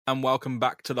And welcome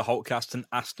back to the Holtcast and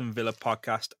Aston Villa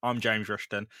podcast. I'm James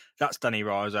Rushton. That's Danny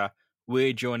Riser.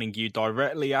 We're joining you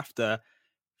directly after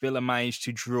Villa managed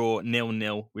to draw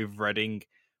 0-0 with Reading.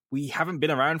 We haven't been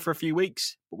around for a few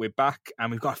weeks, but we're back and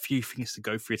we've got a few things to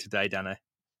go through today, Danny.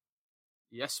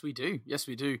 Yes, we do.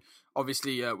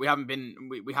 Obviously, we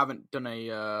haven't done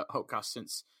a Holtcast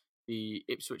since the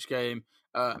Ipswich game.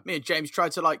 Me and James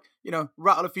tried to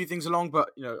rattle a few things along, but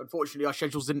unfortunately our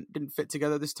schedules didn't fit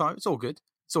together this time. It's all good.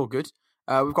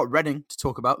 We've got Reading to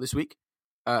talk about this week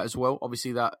as well.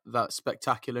 Obviously that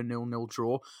spectacular 0-0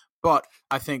 draw, but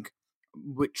I think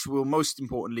which will most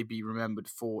importantly be remembered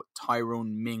for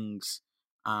Tyrone Mings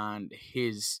and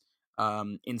his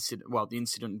incident. Well, the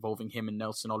incident involving him and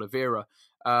Nelson Oliveira.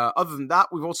 Other than that,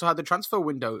 we've also had the transfer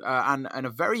window and a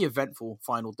very eventful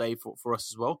final day for us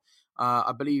as well.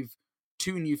 I believe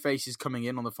 2 new faces coming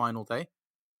in on the final day.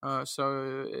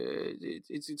 So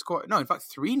it's quite in fact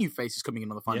 3 new faces coming in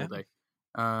on the final day.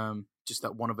 Just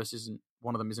that one of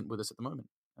them isn't with us at the moment.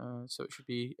 So it should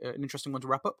be an interesting one to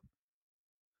wrap up.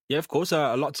 Yeah, of course,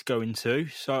 a lot to go into.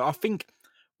 So I think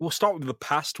we'll start with the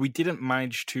past. We didn't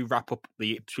manage to wrap up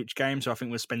the Ipswich game, so I think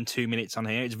we'll spend 2 minutes on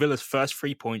here. It's Villa's first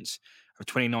 3 points of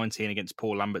 2019 against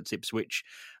Paul Lambert's Ipswich.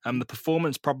 The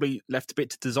performance probably left a bit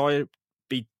to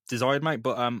be desired, mate,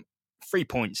 but 3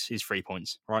 points is 3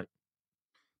 points, right?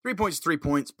 3 points is 3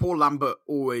 points. Paul Lambert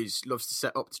always loves to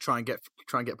set up to try and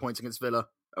get points against Villa.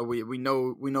 We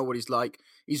know what he's like.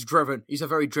 He's driven. He's a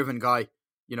very driven guy.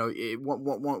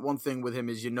 One thing with him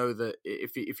is that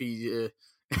if he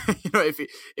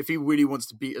if he really wants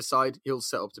to beat a side, he'll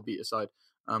set up to beat a side.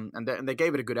 And they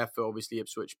gave it a good effort, obviously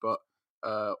Ipswich, but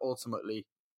ultimately,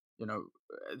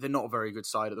 they're not a very good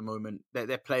side at the moment.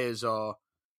 Their players are,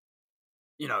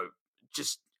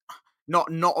 just not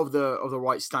of the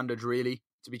right standard really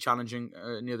to be challenging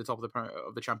near the top of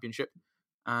the championship.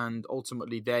 And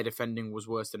ultimately, their defending was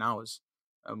worse than ours.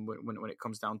 When it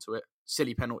comes down to it,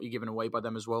 silly penalty given away by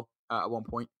them as well at one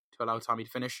point to allow Tammy to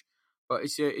finish. But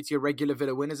it's your regular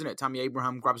Villa win, isn't it? Tammy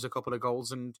Abraham grabs a couple of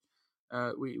goals and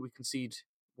we concede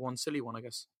one silly one, I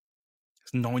guess.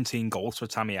 It's 19 goals for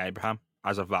Tammy Abraham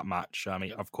as of that match. I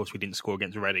mean, of course, we didn't score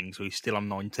against Reading, so he's still on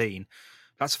 19.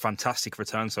 That's a fantastic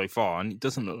return so far, and it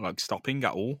doesn't look like stopping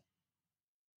at all.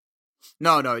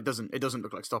 No, it doesn't. It doesn't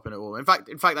look like stopping at all. In fact,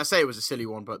 I say it was a silly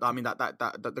one, but I mean that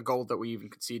the goal that we even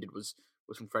conceded was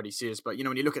from Freddie Sears. But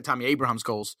when you look at Tammy Abraham's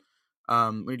goals,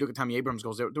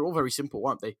 they're all very simple,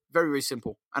 aren't they? Very, very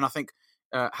simple. And I think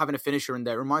having a finisher in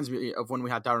there reminds me of when we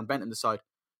had Darren Bent in the side.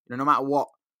 No matter what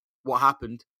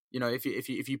happened,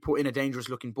 if you put in a dangerous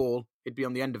looking ball, it'd be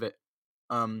on the end of it,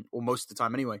 or most of the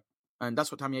time anyway. And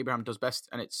that's what Tammy Abraham does best,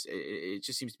 and it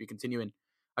just seems to be continuing.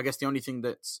 I guess the only thing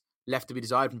that's left to be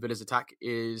desired from Villa's attack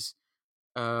is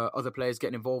other players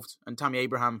getting involved. And Tammy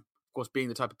Abraham, of course, being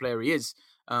the type of player he is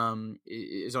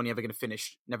only ever going to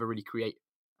finish, never really create.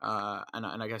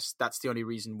 And I guess that's the only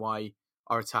reason why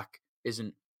our attack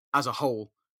isn't, as a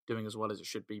whole, doing as well as it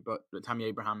should be. But Tammy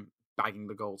Abraham bagging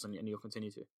the goals, and he'll continue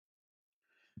to.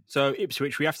 So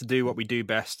Ipswich, we have to do what we do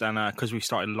best, and because we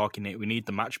started liking it, we need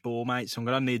the match ball, mate. So I'm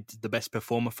going to need the best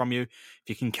performer from you. If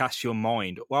you can cast your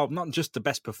mind, well, not just the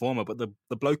best performer, but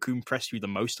the bloke who impressed you the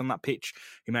most on that pitch,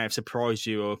 who may have surprised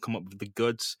you or come up with the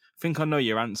goods. I think I know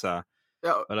your answer,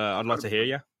 but I'd like to hear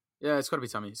you. Yeah, it's got to be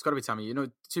Tammy.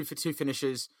 Two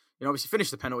finishes. Obviously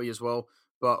finished the penalty as well.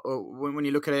 But when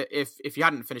you look at it, if you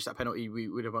hadn't finished that penalty, we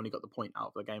would have only got the point out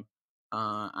of the game.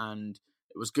 And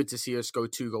it was good to see us go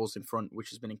 2 goals in front, which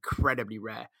has been incredibly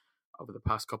rare over the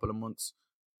past couple of months.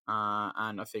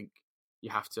 And I think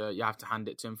you have to hand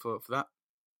it to him for that.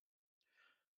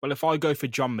 Well, if I go for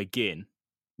John McGinn,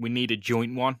 we need a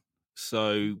joint one.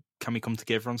 So can we come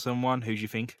together on someone? Who do you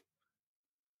think?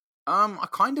 I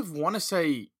kind of want to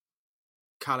say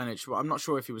Kalinic, but I'm not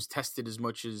sure if he was tested as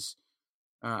much as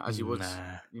he was,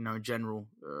 in general,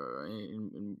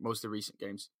 in most of the recent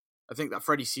games. I think that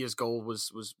Freddie Sears goal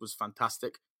was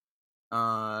fantastic,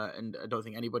 and I don't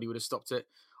think anybody would have stopped it.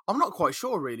 I'm not quite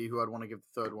sure, really, who I'd want to give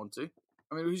the third one to.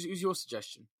 I mean, who's your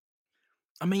suggestion?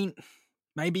 I mean,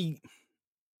 maybe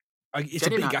it's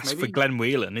Jedinak, a big ask for Glenn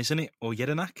Whelan, isn't it? Or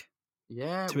Jedinak?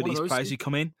 Yeah, 2 of these players who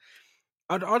come in.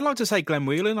 I'd like to say Glenn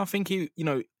Whelan. I think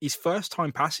his first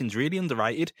time passing is really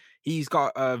underrated. He's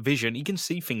got a vision. He can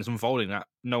see things unfolding that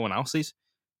no one else is.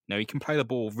 He can play the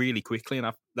ball really quickly,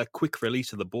 and that quick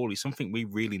release of the ball is something we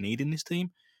really need in this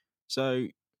team. So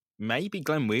maybe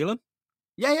Glenn Whelan.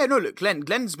 Yeah. No, look,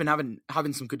 Glenn's been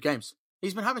having some good games.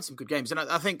 He's been having some good games, and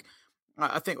I think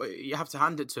you have to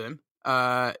hand it to him.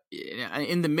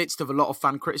 In the midst of a lot of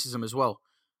fan criticism as well.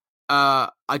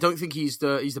 I don't think he's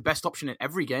the best option in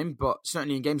every game, but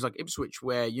certainly in games like Ipswich,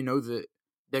 where that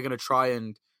they're going to try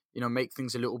and make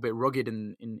things a little bit rugged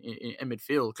in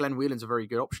midfield. Glenn Whelan's a very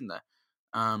good option there.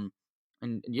 And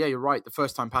yeah, you're right. The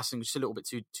first time passing was just a little bit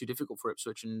too difficult for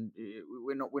Ipswich, and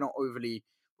we're not overly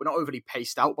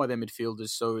paced out by their midfielders,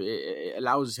 so it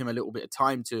allows him a little bit of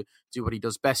time to do what he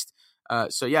does best.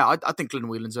 So yeah, I think Glenn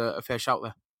Whelan's a fair shout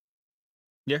there.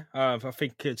 Yeah, I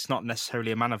think it's not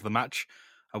necessarily a man of the match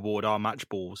award or match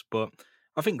balls, but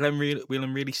I think Glenn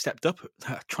Whelan really stepped up.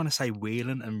 Trying to say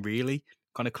Whelan and really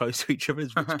kind of close to each other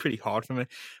is pretty hard for me.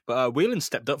 But Whelan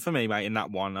stepped up for me, mate, in that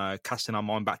one, casting our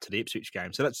mind back to the Ipswich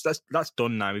game. So that's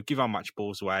done now. We've given our match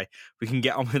balls away. We can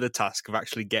get on with the task of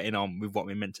actually getting on with what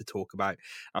we're meant to talk about.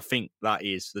 I think that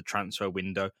is the transfer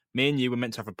window. Me and you were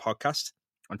meant to have a podcast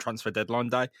on transfer deadline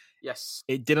day. Yes.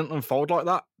 It didn't unfold like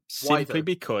that simply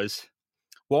because...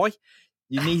 Why?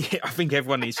 I think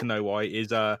everyone needs to know why.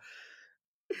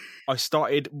 I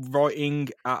started writing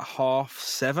at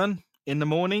 7:30 in the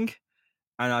morning,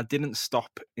 and I didn't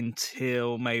stop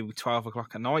until maybe 12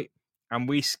 o'clock at night. And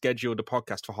we scheduled a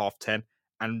podcast for 10:30.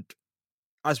 And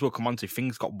as we'll come on to,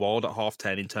 things got wild at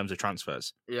 10:30 in terms of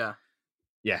transfers. Yeah.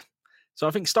 So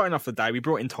I think starting off the day, we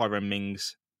brought in Tyrone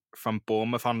Mings from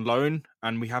Bournemouth on loan,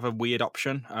 and we have a weird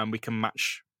option, and we can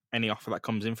match any offer that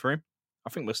comes in for him. I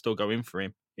think we'll still go in for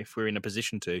him if we're in a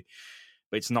position to,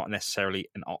 but it's not necessarily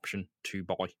an option to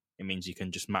buy. It means you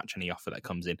can just match any offer that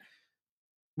comes in.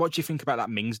 What do you think about that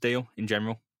Mings deal in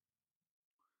general?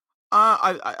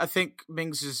 I think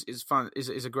Mings is fun.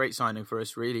 Is a great signing for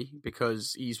us, really,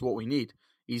 because he's what we need.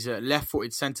 He's a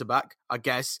left-footed centre-back, I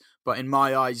guess, but in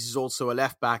my eyes, he's also a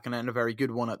left-back and a very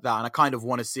good one at that. And I kind of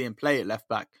want to see him play at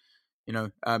left-back.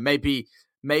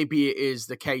 Maybe it is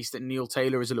the case that Neil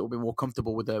Taylor is a little bit more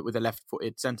comfortable with a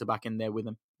left-footed centre-back in there with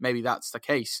him. Maybe that's the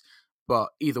case. But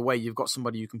either way, you've got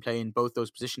somebody who can play in both those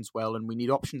positions well, and we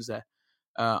need options there.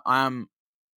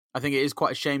 I think it is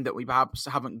quite a shame that we perhaps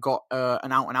haven't got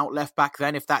an out-and-out left-back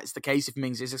then, if that's the case, if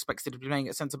Mings is expected to be playing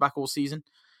at centre-back all season.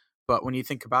 But when you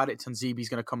think about it, Tanzibi's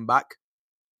going to come back.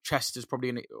 Chester's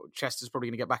probably going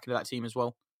to get back into that team as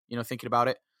well, thinking about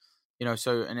it.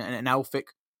 So, and Elphick,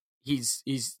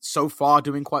 he's so far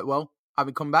doing quite well,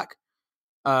 having come back.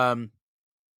 I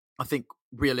think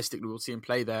realistically we'll see him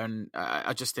play there, and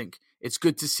I just think it's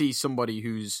good to see somebody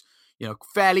who's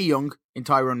fairly young in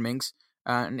Tyrone Mings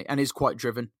and is quite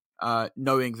driven,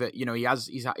 knowing that he has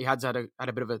had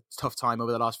a bit of a tough time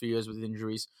over the last few years with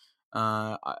injuries.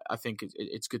 I think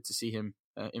it's good to see him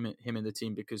in the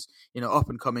team because up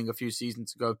and coming a few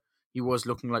seasons ago he was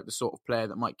looking like the sort of player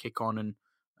that might kick on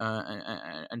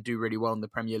and do really well in the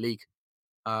Premier League,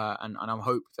 and I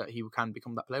hope that he can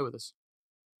become that player with us.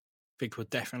 I think we'll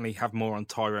definitely have more on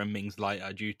Tyrone Mings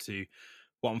later due to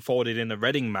what unfolded in the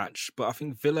Reading match, but I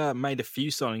think Villa made a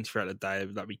few signings throughout the day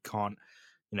that we can't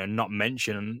not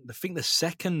mention. And I think the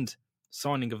second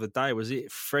signing of the day was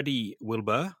Freddie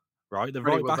Wilbur, right? The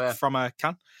right back from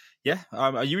Cannes. Yeah,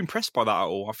 are you impressed by that at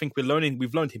all? I think we've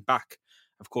loaned him back,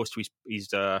 of course, to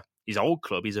his old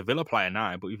club. He's a Villa player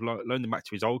now, but we've loaned him back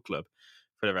to his old club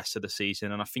for the rest of the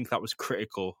season, and I think that was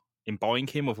critical in buying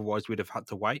him. Otherwise, we'd have had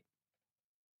to wait.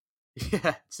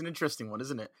 Yeah, it's an interesting one,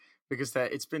 isn't it? Because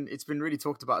it's been really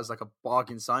talked about as like a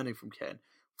bargain signing from Caen.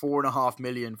 4.5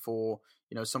 million for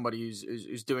somebody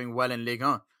who's doing well in Ligue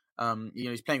 1.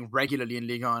 He's playing regularly in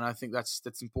Ligue 1, and I think that's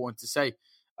important to say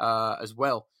as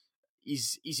well.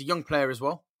 He's a young player as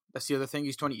well. That's the other thing.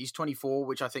 He's 24,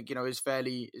 which I think is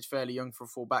fairly young for a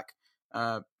fullback.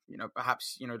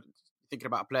 Perhaps thinking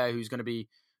about a player who's going to be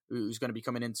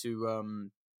coming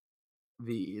into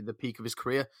the peak of his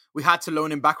career. We had to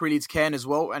loan him back really to Caen as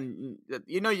well, and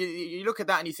you look at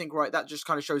that and you think, right, that just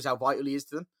kind of shows how vital he is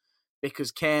to them,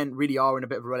 because Caen really are in a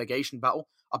bit of a relegation battle.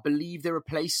 I believe they're a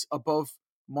place above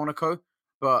Monaco,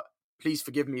 but please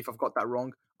forgive me if I've got that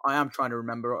wrong. I am trying to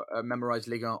memorize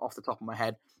Ligue 1 off the top of my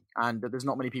head, and there's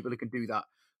not many people who can do that.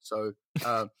 So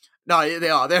no, they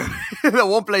are. They're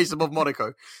one place above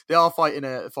Monaco. They are fighting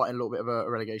a little bit of a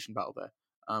relegation battle there.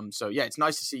 So yeah, it's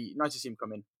nice to see him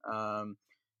come in.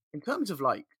 In terms of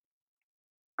I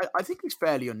think he's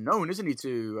fairly unknown, isn't he,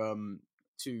 to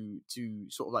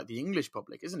sort of like the English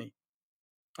public, isn't he?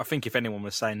 I think if anyone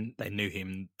was saying they knew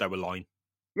him, they were lying.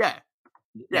 Yeah,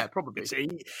 probably.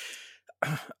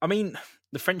 I mean,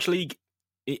 the French league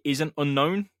isn't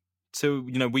unknown. So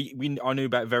I knew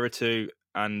about Veretout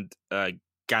and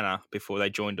Ghana before they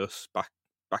joined us back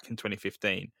in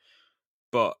 2015.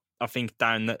 But I think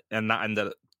down that end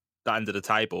of the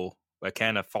table where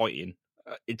Caen are fighting,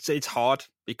 it's hard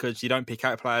because you don't pick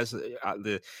out players at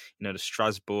the the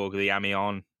Strasbourg, the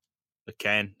Amiens, the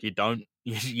Caen. You don't.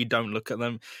 you don't look at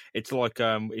them. It's like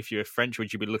if you're French,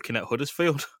 would you be looking at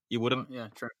Huddersfield? You wouldn't. Yeah,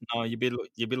 true. No, you'd be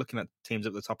looking at teams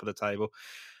at the top of the table.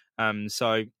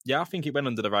 So yeah, I think it went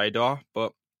under the radar.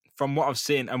 But from what I've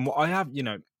seen and what I have,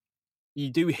 you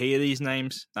do hear these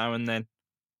names now and then,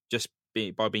 just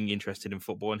by being interested in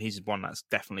football, and he's one that's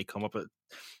definitely come up.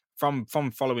 From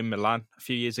following Milan a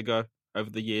few years ago, over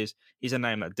the years, he's a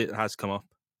name that has come up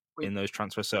in those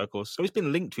transfer circles. So he's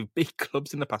been linked with big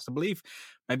clubs in the past. I believe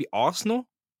maybe Arsenal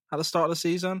at the start of the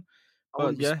season.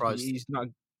 But yeah, he's not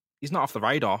off the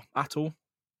radar at all.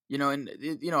 And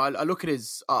I look at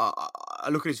his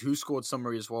who scored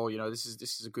summary as well. This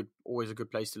is always a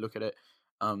good place to look at it.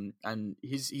 And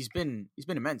he's been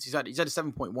immense. He's had a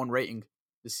 7.1 rating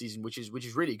this season, which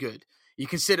is really good. You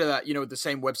consider that the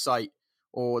same website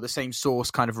or the same source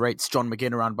kind of rates John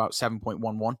McGinn around about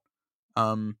 7.11.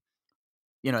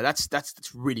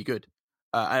 That's really good.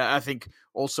 I think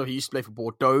also he used to play for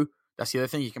Bordeaux. That's the other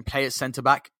thing. He can play at centre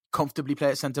back, comfortably play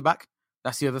at centre back.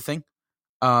 That's the other thing.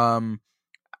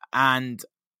 And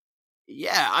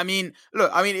yeah, I mean,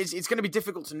 look, it's going to be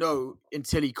difficult to know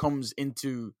until he comes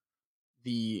into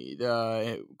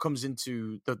the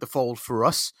fold for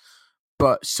us.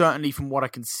 But certainly from what I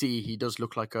can see, he does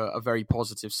look like a very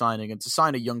positive signing. And to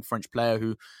sign a young French player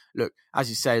who, look, as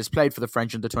you say, has played for the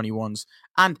French under-21s.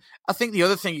 And I think the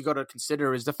other thing you got to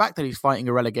consider is the fact that he's fighting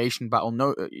a relegation battle.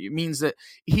 No, it means that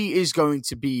he is going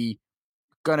to be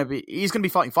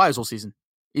fighting fires all season.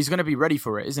 He's going to be ready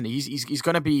for it, isn't he? He's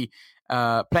going to be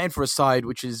playing for a side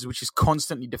which is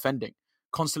constantly defending,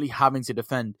 constantly having to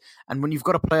defend. And when you've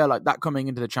got a player like that coming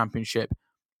into the Championship,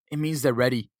 it means they're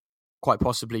ready, quite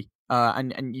possibly.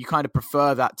 And you kind of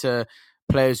prefer that to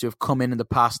players who have come in the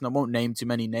past, and I won't name too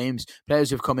many names, players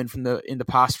who have come in the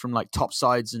past from like top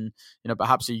sides and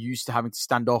perhaps are used to having to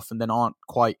stand off and then aren't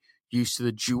quite used to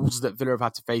the duels that Villa have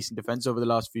had to face in defence over the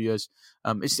last few years.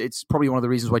 It's probably one of the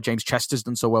reasons why James Chester's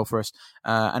done so well for us.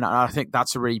 And I think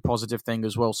that's a really positive thing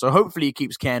as well. So hopefully he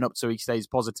keeps Kane up so he stays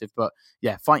positive. But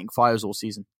yeah, fighting fires all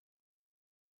season.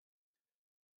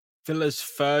 Villa's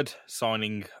third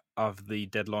signing of the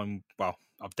deadline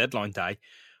day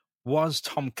was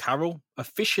Tom Carroll.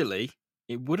 Officially,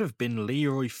 it would have been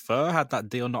Leroy Fer had that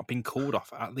deal not been called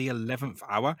off at the 11th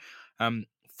hour.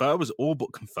 Fer was all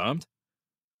but confirmed.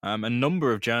 A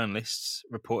number of journalists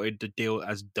reported the deal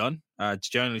as done.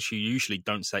 Journalists who usually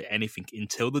don't say anything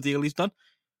until the deal is done.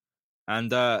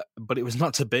 But it was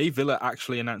not to be. Villa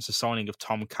actually announced the signing of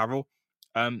Tom Carroll.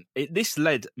 This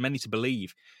led many to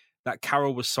believe that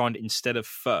Carroll was signed instead of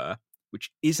Fer,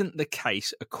 which isn't the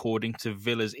case according to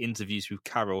Villa's interviews with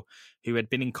Carroll, who had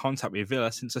been in contact with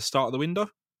Villa since the start of the window.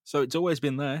 So it's always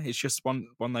been there. It's just one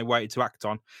they waited to act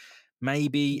on.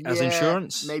 Maybe as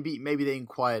insurance. Maybe they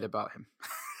inquired about him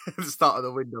at the start of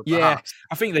the window. Perhaps. Yeah,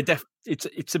 I think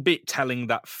it's a bit telling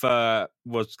that Fer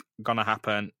was going to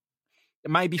happen.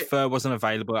 Maybe Fer wasn't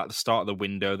available at the start of the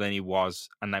window, then he was,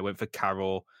 and they went for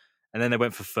Carroll, and then they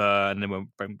went for Fer, and then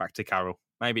went back to Carroll.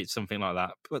 Maybe it's something like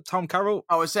that. But Tom Carroll...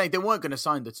 I was saying they weren't going to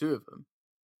sign the two of them.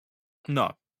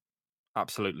 No,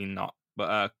 absolutely not.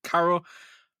 But Carroll,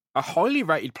 a highly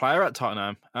rated player at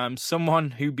Tottenham, someone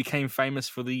who became famous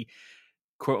for the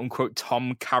quote-unquote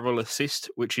Tom Carroll assist,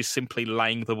 which is simply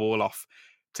laying the ball off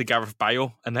to Gareth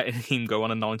Bale and letting him go on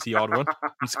a 90-yard run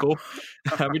and score,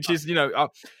 which is,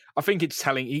 I think it's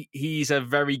telling. He's a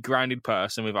very grounded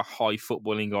person with a high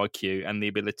footballing IQ and the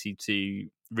ability to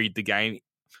read the game.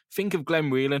 Think of Glenn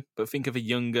Whelan, but think of a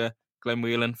younger Glenn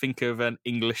Whelan. Think of an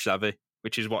English savvy,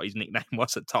 which is what his nickname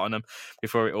was at Tottenham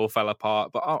before it all fell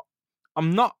apart. But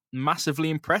I'm not massively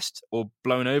impressed or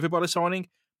blown over by the signing,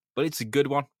 but it's a good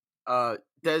one.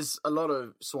 There's a lot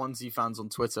of Swansea fans on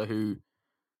Twitter who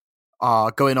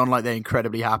are going on like they're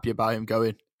incredibly happy about him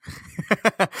going.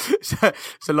 So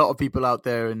there's a lot of people out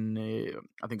there, and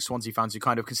I think Swansea fans who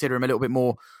kind of consider him a little bit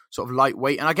more sort of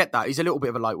lightweight, and I get that. He's a little bit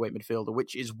of a lightweight midfielder,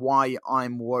 which is why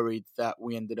I'm worried that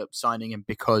we ended up signing him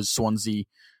because Swansea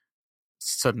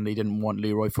suddenly didn't want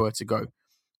Leroy Fer to go.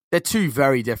 They're two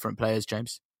very different players,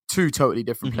 James. Two totally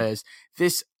different players.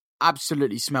 This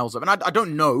absolutely smells of, and I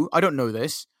don't know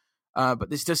this, but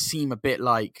this does seem a bit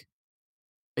like,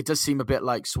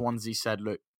 Swansea said,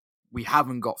 look, we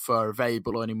haven't got Fer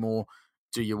available anymore.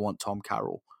 Do you want Tom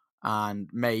Carroll? And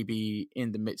maybe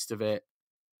in the midst of it,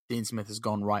 Dean Smith has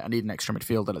gone, right, I need an extra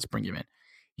midfielder. Let's bring him in.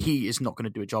 He is not going to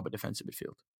do a job at defensive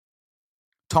midfield.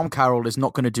 Tom Carroll is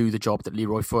not going to do the job that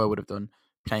Leroy Fer would have done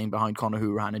playing behind Conor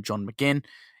Hourihane and John McGinn.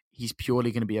 He's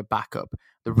purely going to be a backup.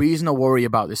 The reason I worry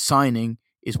about this signing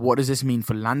is what does this mean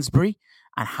for Lansbury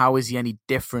and how is he any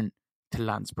different to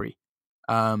Lansbury?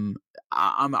 I'm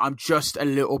just a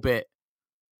little bit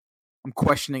I'm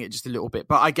questioning it just a little bit.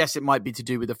 But I guess it might be to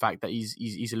do with the fact that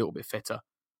he's a little bit fitter,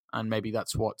 and maybe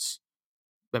that's what's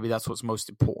most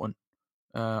important.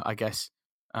 I guess.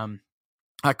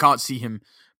 I can't see him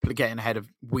getting ahead of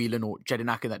Whelan or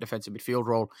Jedinak in that defensive midfield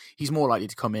role. He's more likely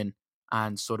to come in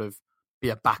and sort of be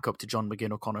a backup to John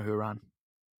McGinn or Conor Hourihane.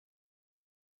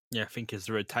 Yeah, I think it's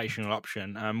the rotational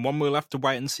option. One we'll have to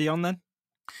wait and see on then.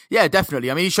 Yeah, definitely.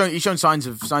 I mean, he's shown signs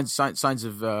of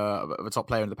a top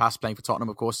player in the past, playing for Tottenham.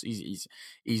 Of course, he's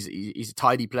a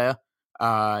tidy player.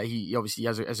 He obviously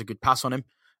has a good pass on him.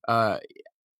 I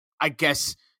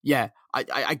guess. Yeah,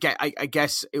 I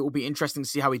guess it will be interesting to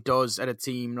see how he does at a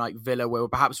team like Villa, where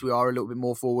perhaps we are a little bit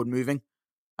more forward moving,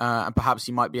 and perhaps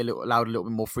he might be allowed a little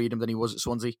bit more freedom than he was at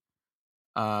Swansea.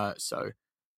 So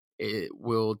I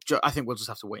think we'll just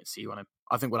have to wait and see on him.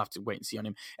 I think we'll have to wait and see on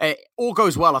him. All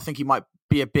goes well, I think he might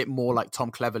be a bit more like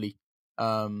Tom Cleverley.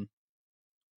 When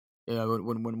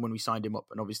we signed him up,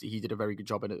 and obviously he did a very good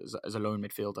job in it as a lone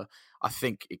midfielder. I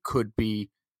think it could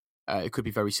be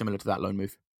very similar to that loan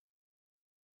move.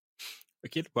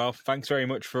 Wicked. Well, thanks very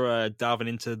much for delving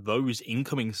into those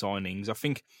incoming signings. I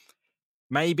think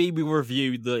maybe we will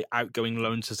review the outgoing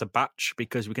loans as a batch,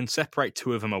 because we can separate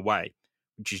two of them away,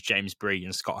 which is James Bree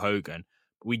and Scott Hogan.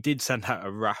 But we did send out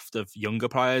a raft of younger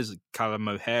players. Callum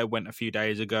O'Hare went a few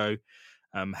days ago.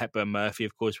 Hepburn Murphy,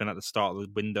 of course, went at the start of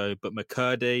the window. But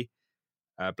McCurdy,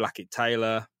 Blackett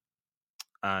Taylor,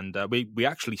 and we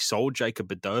actually sold Jacob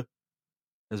Bedeau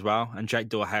as well. And Jake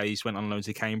Doyle-Hayes went on loan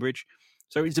to Cambridge.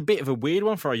 So it's a bit of a weird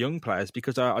one for our young players,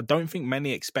 because I don't think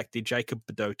many expected Jacob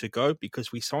Bedeau to go,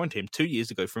 because we signed him 2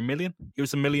 years ago for $1 million. He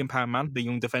was a £1 million man, the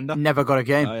young defender. Never got a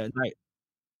game.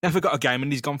 Never got a game,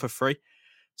 and he's gone for free.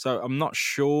 So I'm not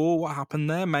sure what happened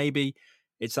there. Maybe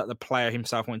it's that the player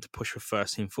himself wanted to push for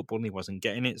first team football and he wasn't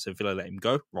getting it, so Villa let him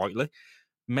go, rightly.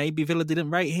 Maybe Villa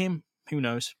didn't rate him. Who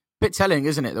knows? Bit telling,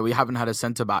 isn't it, that we haven't had a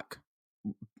centre-back.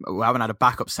 We haven't had a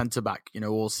backup centre-back,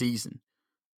 all season.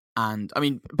 And, I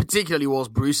mean, particularly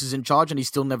whilst Bruce is in charge and he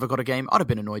still never got a game, I'd have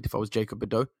been annoyed if I was Jacob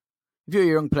Bedeau. If you're a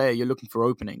young player, you're looking for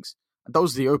openings. And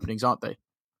those are the openings, aren't they?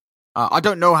 I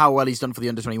don't know how well he's done for the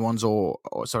under-21s or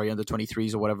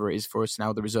under-23s or whatever it is for us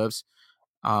now, the reserves.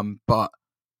 But,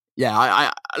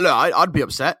 yeah, I'd be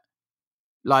upset.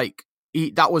 Like,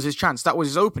 that was his chance. That was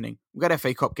his opening. We had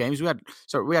FA Cup games. We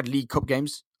had League Cup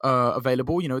games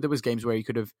available. There was games where he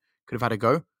could have had a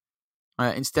go.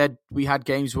 Instead, we had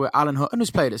games where Alan Hutton was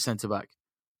played at centre-back.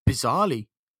 Bizarrely.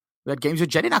 We had games where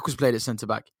Jedinak was played at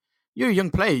centre-back. You're a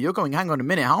young player. You're going, hang on a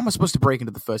minute. How am I supposed to break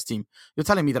into the first team? You're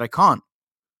telling me that I can't.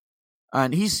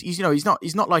 And he's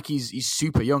not like he's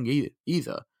super young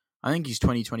either. I think he's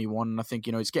 20, 21. And I think,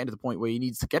 it's getting to the point where he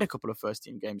needs to get a couple of first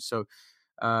team games. So,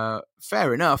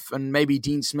 fair enough. And maybe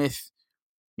Dean Smith,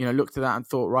 looked at that and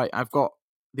thought, right, I've got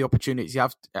the opportunity to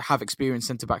have experienced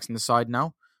centre-backs in the side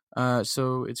now.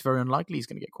 So it's very unlikely he's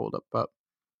going to get called up. But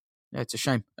yeah, it's a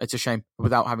shame. It's a shame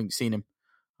without having seen him.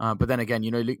 But then again,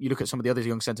 you look at some of the other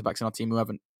young centre-backs in our team who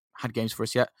haven't had games for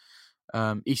us yet.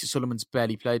 Issa Sullivan's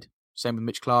barely played. Same with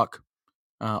Mitch Clark.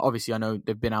 Obviously, I know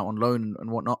they've been out on loan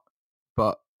and whatnot.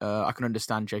 But I can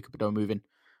understand Jacob Bedeau moving.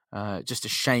 Just a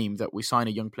shame that we sign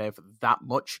a young player for that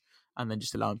much and then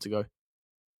just allow him to go.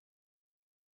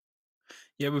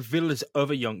 Yeah, with Villa's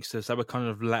other youngsters, they were kind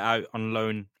of let out on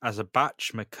loan as a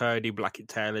batch. McCurdy, Blackett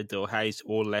Taylor, Doyle-Hayes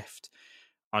all left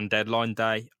on deadline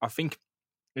day. I think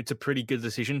it's a pretty good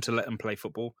decision to let them play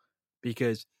football,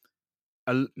 because,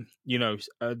 there's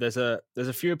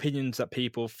a few opinions that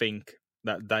people think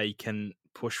that they can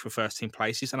push for first team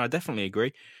places, and I definitely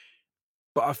agree.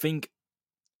 But I think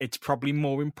it's probably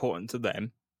more important to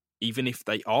them, even if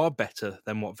they are better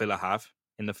than what Villa have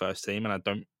in the first team, and I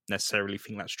don't necessarily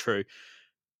think that's true,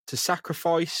 to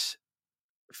sacrifice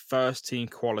first team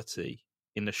quality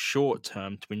in the short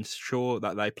term to ensure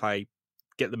that they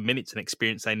get the minutes and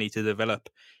experience they need to develop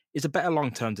is a better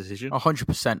long-term decision.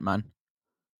 100%, man.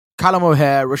 Callum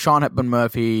O'Hare, Rashawn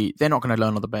Hepburn-Murphy, they're not going to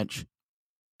learn on the bench.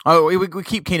 Oh, we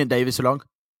keep Keenan Davis along.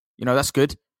 That's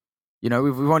good. We've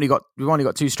only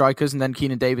got two strikers, and then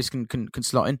Keenan Davis can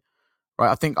slot in. Right?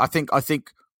 I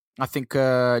think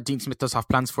Dean Smith does have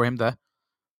plans for him there.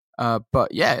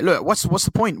 But yeah, look, what's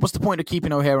the point? What's the point of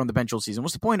keeping O'Hare on the bench all season?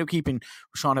 What's the point of keeping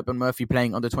Rashawn Hepburn-Murphy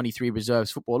playing under 23 reserves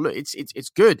football? Look, it's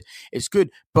good. It's good,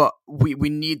 but we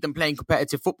need them playing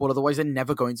competitive football, otherwise they're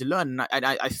never going to learn. And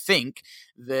I think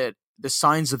that the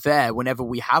signs are there whenever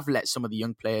we have let some of the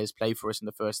young players play for us in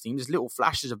the first team. There's little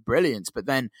flashes of brilliance, but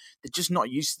then they're just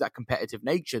not used to that competitive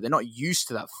nature. They're not used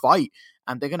to that fight,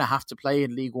 and they're going to have to play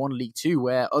in League One, League Two,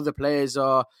 where other players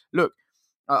are.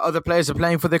 Other players are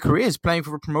playing for their careers, playing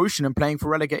for a promotion and playing for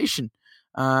relegation,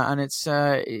 and it's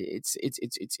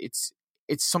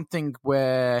it's something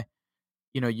where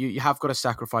you have got to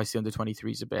sacrifice the under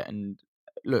 23s a bit. And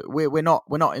look, we're not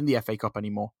in the FA Cup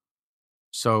anymore,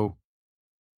 so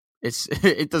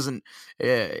it doesn't.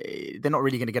 They're not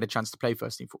really going to get a chance to play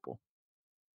first team football,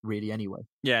 really. Anyway.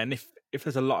 Yeah, and if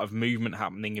there's a lot of movement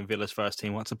happening in Villa's first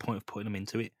team, what's the point of putting them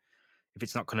into it? If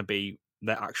it's not going to be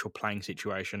their actual playing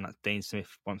situation that Dean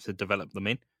Smith wants to develop them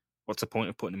in, what's the point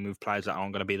of putting them with players that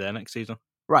aren't going to be there next season?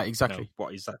 Right, exactly.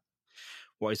 What is that?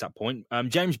 What is that point?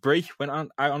 James Bree went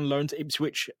out on loan to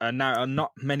Ipswich. Now,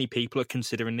 not many people are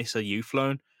considering this a youth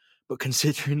loan, but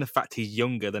considering the fact he's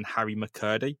younger than Harry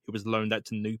McCurdy, who was loaned out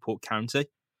to Newport County,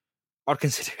 I'd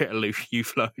consider it a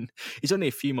youth loan. He's only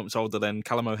a few months older than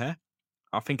Callum O'Hare.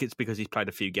 I think it's because he's played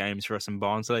a few games for us in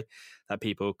Barnsley that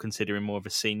people consider him more of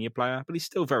a senior player, but he's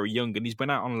still very young, and he's been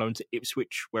out on loan to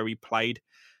Ipswich, where he played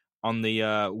on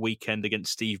the weekend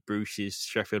against Steve Bruce's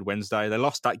Sheffield Wednesday. They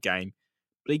lost that game,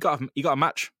 but he got a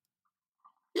match.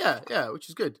 Yeah, which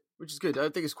is good. I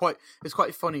think it's quite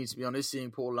funny, to be honest,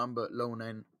 seeing Paul Lambert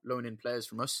loan in players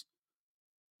from us.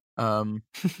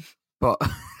 But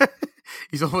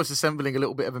he's almost assembling a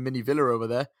little bit of a mini Villa over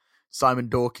there. Simon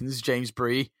Dawkins, James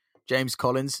Bree, James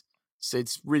Collins. So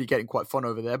it's really getting quite fun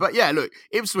over there. But yeah, look,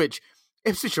 Ipswich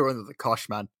are under the cosh,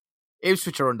 man.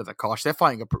 Ipswich are under the cosh. They're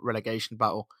fighting a relegation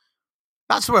battle.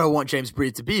 That's where I want James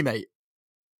Bree to be, mate.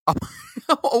 I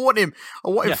want him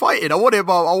fighting. I want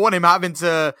him having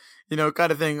to,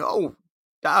 kind of thing. Oh,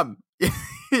 damn.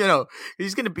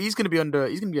 He's gonna be under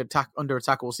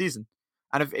attack all season.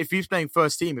 And if he's playing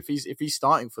first team, if he's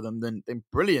starting for them, then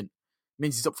brilliant. It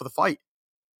means he's up for the fight.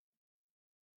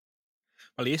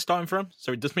 Well, he is starting for him,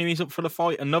 so it does mean he's up for the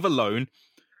fight. Another loan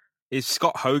is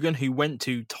Scott Hogan, who went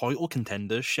to title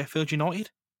contenders Sheffield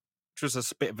United, which was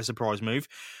a bit of a surprise move.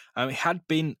 It had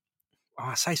been,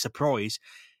 I say surprise,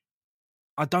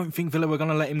 I don't think Villa were going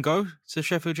to let him go to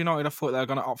Sheffield United. I thought they were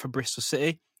going to opt for Bristol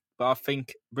City, but I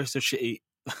think Bristol City...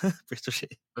 Bristol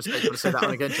City. Let's say that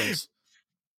one again, James.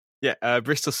 Yeah,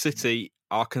 Bristol City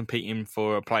are competing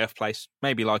for a playoff place,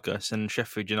 maybe like us, and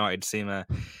Sheffield United seem a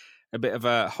bit of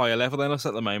a higher level than us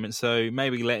at the moment. So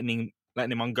maybe letting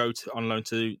him on loan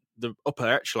to the upper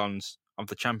echelons of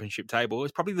the Championship table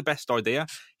is probably the best idea.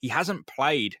 He hasn't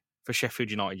played for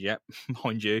Sheffield United yet,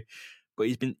 mind you, but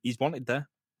he's wanted there.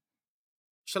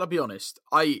 Shall I be honest?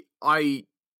 I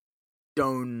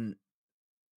don't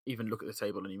even look at the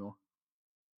table anymore.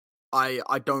 I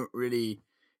don't really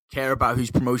care about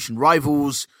who's promotion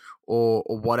rivals or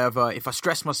whatever. If I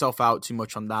stress myself out too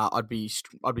much on that, I'd be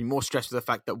more stressed with the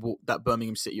fact that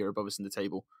Birmingham City are above us in the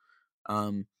table,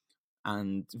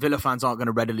 and Villa fans aren't going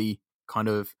to readily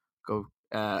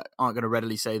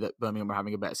say that Birmingham are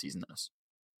having a better season than us,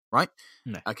 right?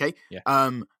 No. Okay. Yeah.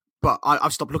 But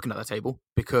I've stopped looking at that table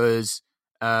because,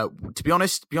 to be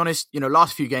honest,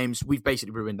 last few games we've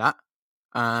basically ruined that,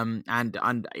 and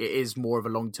it is more of a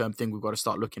long-term thing we've got to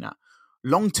start looking at.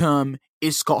 Long-term,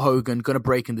 is Scott Hogan going to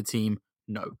break in the team?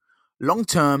 No.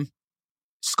 Long-term,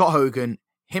 Scott Hogan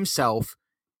himself,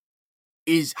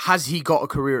 has he got a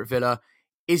career at Villa?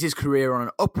 Is his career on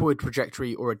an upward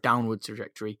trajectory or a downward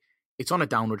trajectory? It's on a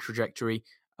downward trajectory.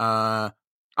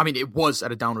 It was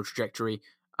at a downward trajectory.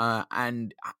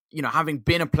 And having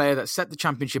been a player that set the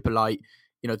Championship alight,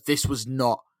 this was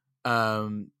not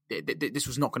this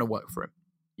was not going to work for him.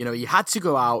 He had to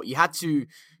go out. He had to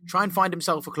try and find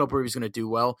himself a club where he was going to do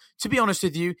well. To be honest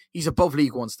with you, he's above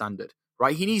League One standard,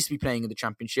 right? He needs to be playing in the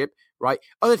Championship, right?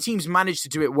 Other teams manage to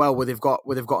do it well where they've got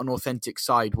an authentic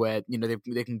side where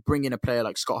they can bring in a player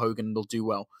like Scott Hogan and they'll do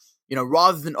well.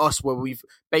 Rather than us, where we've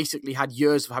basically had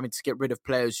years of having to get rid of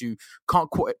players who can't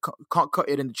cut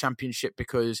it in the Championship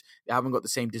because they haven't got the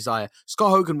same desire. Scott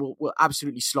Hogan will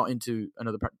absolutely slot into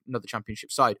another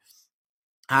Championship side.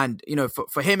 And,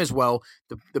 for him as well,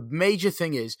 the major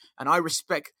thing is, and I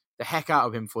respect the heck out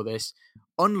of him for this,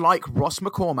 unlike Ross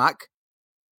McCormack,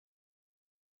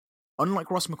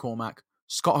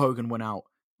 Scott Hogan went out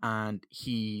and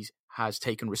he has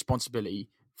taken responsibility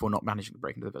for not managing to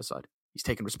break into the Villa side. He's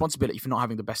taken responsibility for not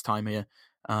having the best time here.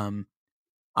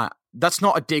 That's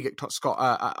not a dig at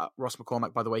Ross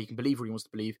McCormack, by the way. He can believe what he wants to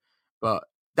believe, but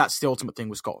that's the ultimate thing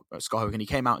with Scott Hogan. He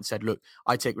came out and said, look,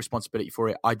 I take responsibility for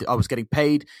it. I was getting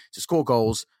paid to score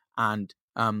goals and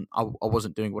I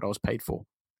wasn't doing what I was paid for.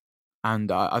 And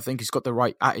I think he's got the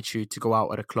right attitude to go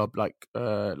out at a club like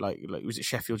was it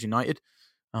Sheffield United?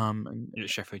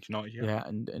 Sheffield United, yeah. Yeah,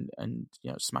 and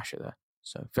smash it there.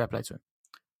 So fair play to him.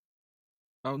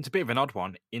 Well, it's a bit of an odd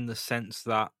one in the sense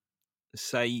that,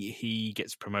 say he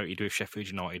gets promoted with Sheffield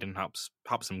United and helps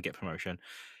them get promotion,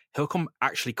 he'll come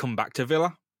back to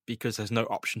Villa because there's no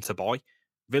option to buy.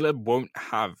 Villa won't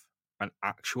have an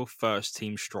actual first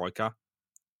team striker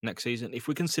next season. If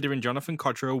we're considering Jonathan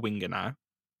Kodjia a winger now,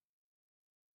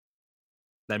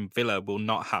 then Villa will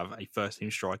not have a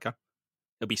first-team striker.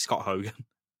 It'll be Scott Hogan.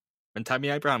 When Tammy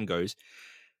Abraham goes,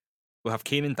 we'll have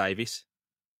Keenan Davis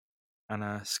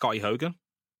and Scotty Hogan.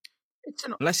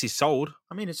 Unless he's sold.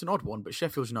 I mean, it's an odd one, but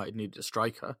Sheffield United needed a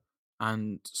striker,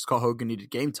 and Scott Hogan needed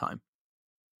game time.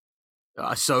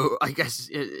 So I guess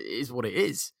it is what it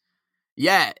is.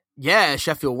 Yeah.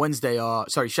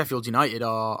 Sheffield United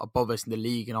are above us in the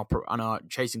league and are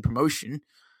chasing promotion,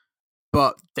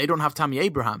 but they don't have Tammy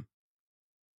Abraham,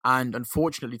 and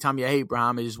unfortunately, Tammy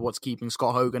Abraham is what's keeping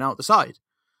Scott Hogan out the side.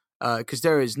 Because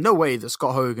there is no way that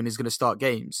Scott Hogan is going to start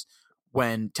games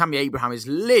when Tammy Abraham is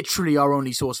literally our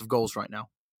only source of goals right now.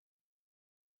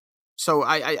 So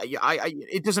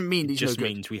it doesn't mean it just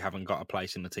means we haven't got a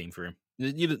place in the team for him.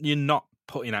 You're not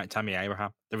putting out Tammy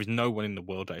Abraham. There is no one in the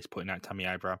world that is putting out Tammy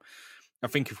Abraham. I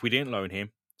think if we didn't loan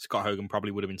him, Scott Hogan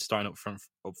probably would have been starting up front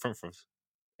for us,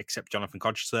 except Jonathan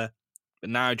Kodjia's there.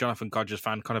 But now Jonathan Kodjia's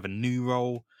found kind of a new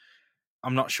role.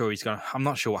 I'm not sure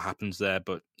what happens there,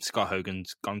 but Scott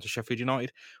Hogan's gone to Sheffield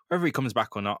United. Whether he comes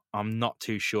back or not, I'm not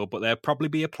too sure. But there'll probably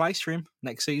be a place for him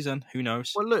next season. Who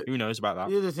knows? Well, look, who knows about that?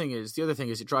 The other thing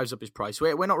is it drives up his price.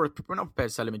 We're not prepared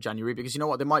to sell him in January because you know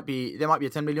what? There might be a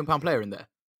 £10 million player in there.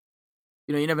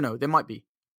 You know, you never know. There might be.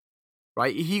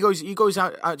 Right? He goes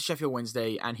out to Sheffield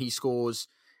Wednesday and he scores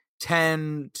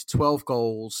 10 to 12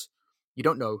 goals. You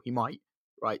don't know. He might.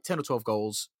 Right? 10 or 12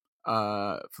 goals.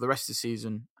 For the rest of the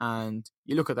season, and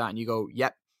you look at that and you go,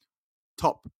 yep,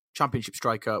 top championship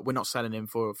striker. We're not selling him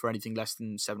for anything less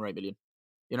than 7 or 8 million,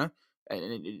 you know,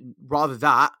 and rather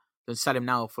that than sell him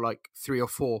now for like 3 or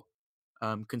 4,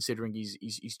 considering he's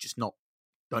just not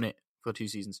done it for 2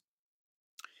 seasons.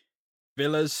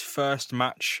 Villa's first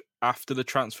match after the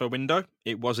transfer window,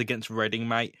 it was against Reading,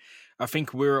 mate. I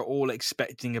think we were all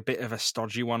expecting a bit of a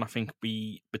stodgy one. I think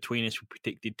between us we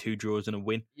predicted 2 draws and a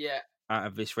win. Yeah. Out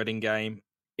of this Reading game.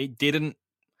 It didn't.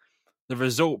 The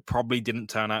result probably didn't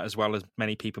turn out as well as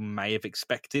many people may have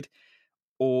expected.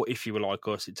 Or if you were like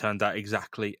us, it turned out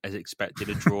exactly as expected,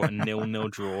 a draw, a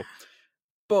 0-0 draw.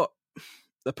 But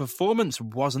the performance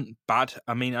wasn't bad.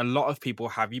 I mean, a lot of people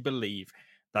have you believe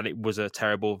that it was a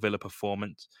terrible Villa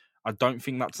performance. I don't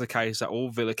think that's the case at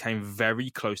all. Villa came very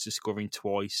close to scoring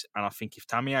twice. And I think if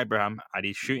Tammy Abraham had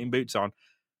his shooting boots on,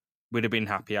 we'd have been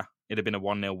happier. It'd have been a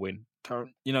 1-0 win.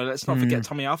 You know, let's not forget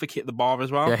Tommy Alphick hit the bar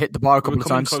as well. Yeah, hit the bar a couple of times.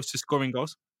 We were coming close to scoring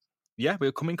goals. Yeah, we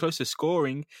were coming close to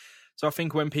scoring. So I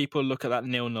think when people look at that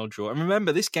 0-0 draw, and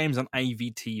remember, this game's on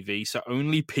AVTV, so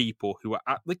only people who are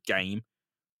at the game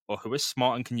or who are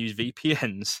smart and can use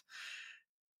VPNs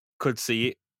could see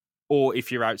it, or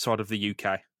if you're outside of the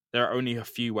UK. There are only a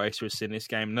few ways to have seen this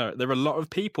game. No, there are a lot of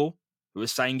people who are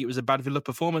saying it was a bad Villa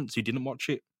performance who didn't watch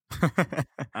it.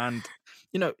 And,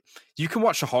 you know, you can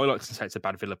watch the highlights and say it's a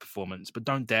bad Villa performance, but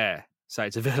don't dare say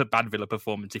it's a bad Villa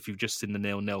performance if you've just seen the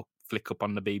 0-0 flick up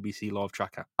on the BBC live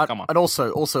tracker. Come on. And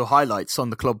also highlights on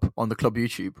the club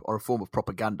YouTube are a form of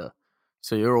propaganda.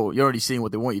 So you're already seeing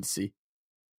what they want you to see.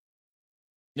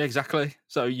 Yeah, exactly.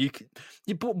 So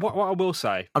but what I will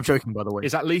say, I'm joking, by the way,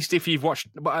 is at least if you've watched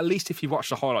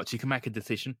the highlights, you can make a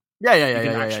decision. Yeah. You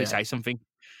can actually say something.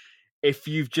 If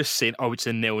you've just seen, it's a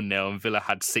 0-0 and Villa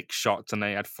had 6 shots and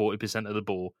they had 40% of the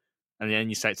ball, and then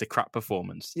you say it's a crap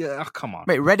performance. Yeah, come on.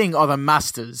 Mate, Reading are the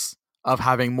masters of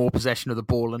having more possession of the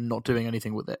ball and not doing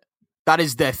anything with it. That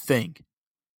is their thing.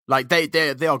 Like they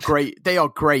are great. They are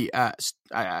great at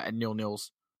 0-0s,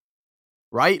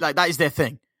 right? Like that is their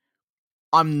thing.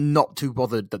 I'm not too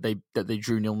bothered that they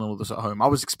drew 0-0 with us at home. I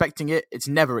was expecting it. It's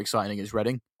never exciting against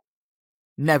Reading.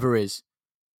 Never is.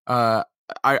 I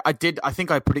think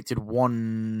I predicted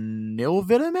 1-0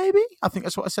 Villa, maybe? I think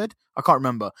that's what I said. I can't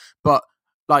remember. But,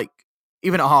 like,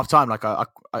 even at half-time, like, I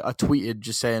tweeted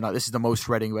just saying, like, this is the most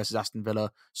Reading versus Aston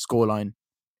Villa scoreline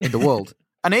in the world.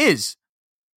 And it is.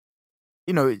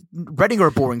 You know, Reading are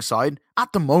a boring side.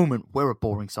 At the moment, we're a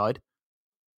boring side.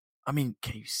 I mean,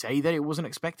 can you say that it wasn't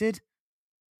expected?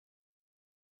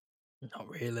 Not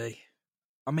really.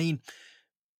 I mean,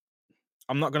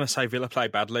 I'm not going to say Villa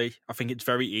played badly. I think it's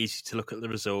very easy to look at the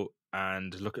result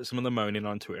and look at some of the moaning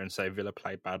on Twitter and say Villa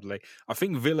played badly. I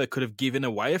think Villa could have given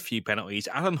away a few penalties.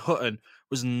 Alan Hutton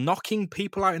was knocking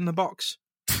people out in the box,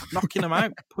 knocking them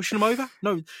out, pushing them over.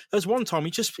 No, there's one time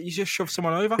he just shoved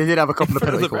someone over. He did have a couple of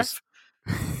penalty calls.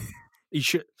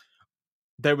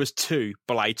 There was 2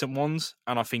 blatant ones,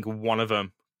 and I think one of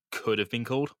them could have been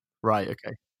called. Right,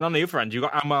 okay. And on the other end, you've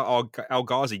got Ammar El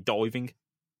Ghazi diving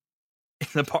in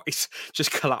the box,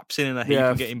 just collapsing in a heap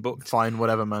and getting booked. Fine,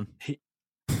 whatever, man.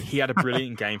 He had a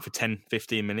brilliant game for 10,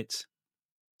 15 minutes.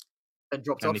 And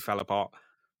dropped off. And he fell apart.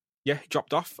 Yeah, he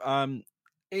dropped off.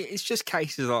 It's just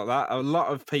cases like that. A lot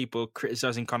of people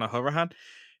criticising Conor Hourihane,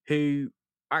 who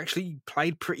actually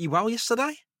played pretty well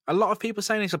yesterday. A lot of people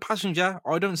saying he's a passenger.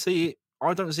 I don't see it.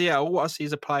 I don't see it at all. What I see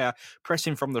is a player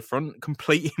pressing from the front,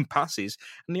 completing passes,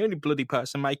 and the only bloody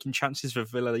person making chances for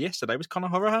Villa yesterday was Conor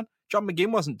Hourihane. John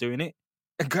McGinn wasn't doing it.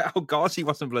 El Ghazi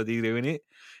wasn't bloody doing it.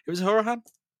 It was Hourihane.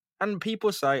 And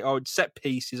people say, oh, it's set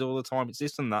pieces all the time. It's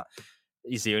this and that.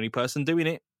 He's the only person doing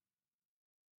it.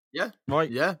 Yeah.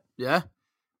 Right? Yeah.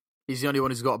 He's the only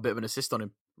one who's got a bit of an assist on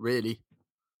him, really.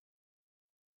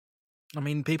 I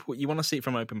mean, people, you want to see it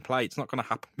from open play. It's not going to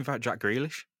happen without Jack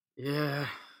Grealish. Yeah.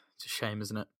 It's a shame,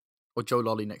 isn't it? Or Joe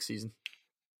Lolly next season.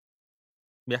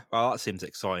 Yeah, well, that seems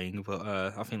exciting, but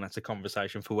I think that's a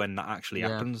conversation for when that actually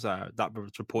happens. That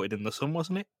was reported in the Sun,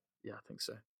 wasn't it? Yeah, I think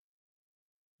so.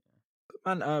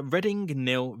 Man, Reading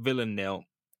 0, Villa 0.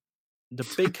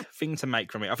 The big thing to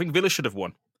make from it, I think Villa should have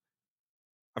won.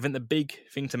 I think the big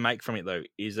thing to make from it, though,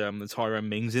 is the Tyrone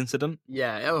Mings incident.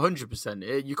 Yeah,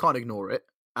 100%. You can't ignore it.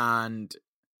 And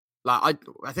like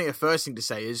I think the first thing to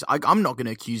say is I'm not going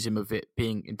to accuse him of it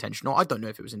being intentional. I don't know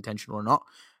if it was intentional or not.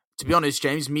 To be honest,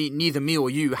 James, neither me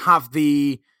or you have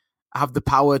the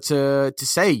power to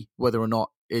say whether or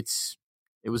not it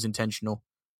was intentional.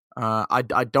 I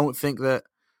don't think that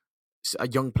a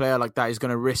young player like that is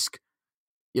going to risk,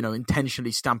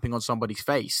 intentionally stamping on somebody's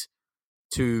face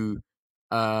to,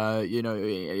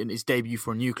 in his debut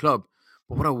for a new club.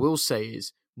 But what I will say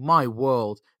is, my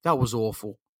world, that was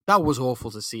awful. That was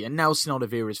awful to see. And Nelson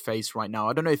Oliveira's face right now,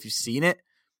 I don't know if you've seen it,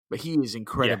 but he is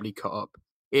incredibly cut up.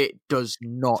 It does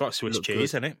not. It's like Swiss cheese, good.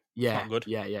 Isn't it? Yeah. Not good.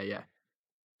 Yeah. It's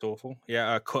awful.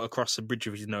 Yeah, cut across the bridge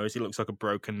of his nose. He looks like a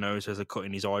broken nose. There's a cut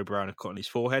in his eyebrow and a cut on his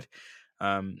forehead.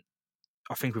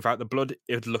 I think without the blood,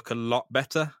 it would look a lot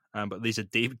better. But these are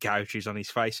deep gouges on his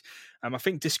face. I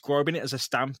think describing it as a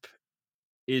stamp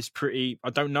is pretty. I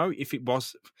don't know if it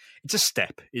was. It's a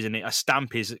step, isn't it? A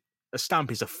stamp is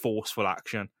a forceful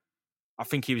action. I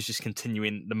think he was just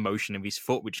continuing the motion of his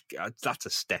foot, which that's a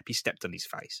step. He stepped on his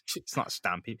face. It's not a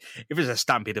stamp. If it was a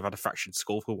stamp, he'd have had a fractured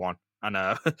skull for one. And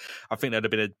I think there'd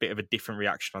have been a bit of a different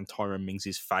reaction on Tyrone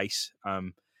Mings' face.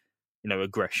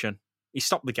 Aggression. He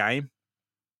stopped the game.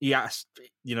 He asked,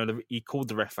 he called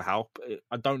the ref for help.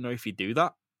 I don't know if he'd do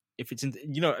that. If it's,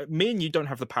 me and you don't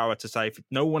have the power to say,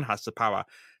 no one has the power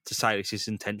to say this is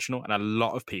intentional. And a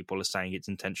lot of people are saying it's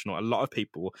intentional. A lot of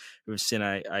people who have seen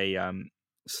a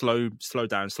slow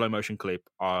motion clip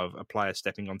of a player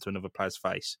stepping onto another player's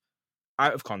face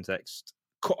out of context,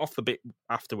 cut off the bit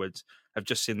afterwards, have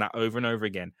just seen that over and over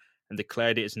again and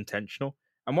declared it as intentional.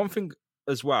 And one thing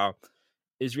as well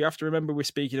is we have to remember we're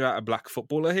speaking about a black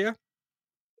footballer here.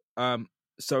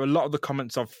 So a lot of the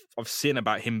comments I've seen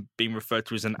about him being referred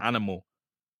to as an animal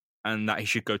and that he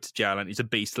should go to jail and it's a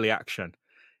beastly action,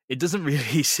 it doesn't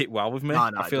really sit well with me.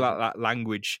 No, I feel like that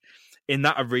language in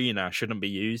that arena shouldn't be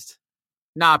used.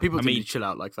 Nah, people need to chill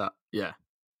out like that. Yeah.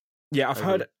 Yeah,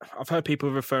 I've heard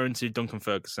people referring to Duncan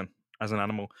Ferguson as an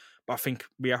animal, but I think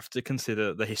we have to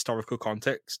consider the historical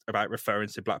context about referring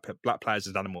to black players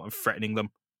as an animal and threatening them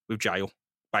with jail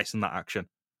based on that action.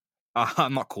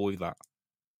 I'm not cool with that.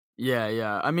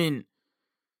 Yeah. I mean,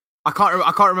 I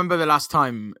can't remember the last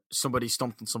time somebody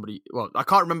stomped on somebody. Well, I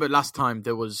can't remember the last time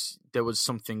there was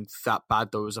something that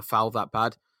bad. There was a foul that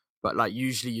bad. But like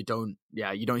usually you don't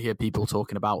hear people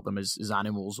talking about them as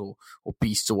animals or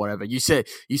beasts or whatever. You say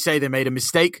they made a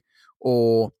mistake,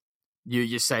 or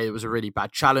you say it was a really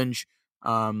bad challenge,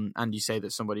 and you say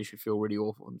that somebody should feel really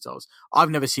awful for themselves.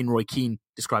 I've never seen Roy Keane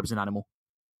described as an animal.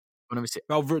 I've never seen.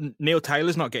 Well, Neil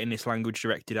Taylor's not getting this language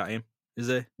directed at him, is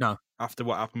he? No. After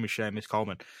what happened with Seamus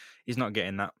Coleman, he's not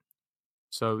getting that.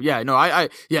 So yeah, no, I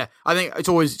think it's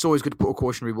always good to put a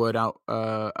cautionary word out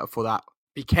for that.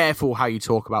 Be careful how you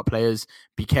talk about players.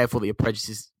 Be careful that your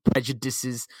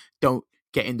prejudices don't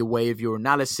get in the way of your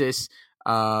analysis.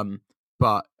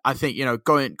 But I think,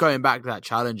 going back to that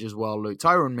challenge as well, Luke,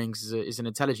 Tyrone Mings is an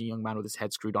intelligent young man with his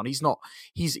head screwed on. He's not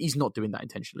doing that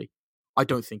intentionally. I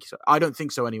don't think so. I don't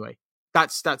think so anyway.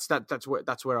 That's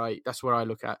where I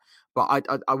look at. But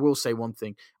I will say one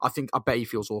thing. I bet he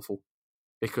feels awful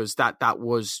because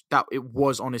it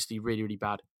was honestly really, really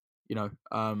bad. It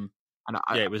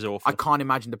was awful. I can't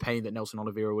imagine the pain that Nelson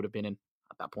Oliveira would have been in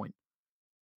at that point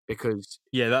because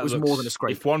that was more than a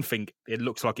scrape. If one thing, it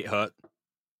looks like it hurt.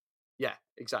 Yeah,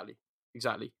 exactly.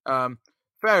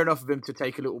 Fair enough of him to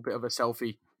take a little bit of a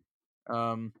selfie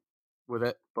with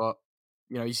it, but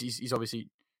he's obviously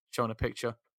shown a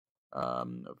picture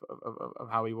of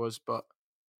how he was. But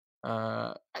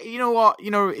you know what?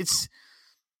 It's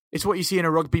what you see in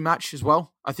a rugby match as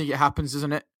well. I think it happens,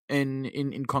 isn't it?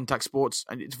 In contact sports,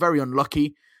 and it's very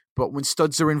unlucky. But when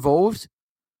studs are involved,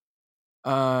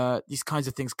 these kinds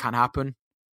of things can happen,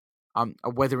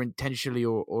 whether intentionally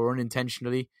or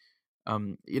unintentionally.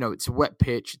 It's a wet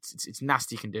pitch, it's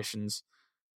nasty conditions,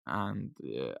 and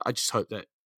I just hope that.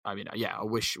 I mean, I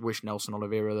wish Nelson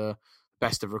Oliveira the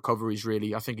best of recoveries.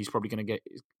 Really, I think he's probably going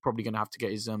to have to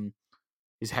get his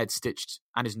head stitched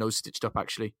and his nose stitched up,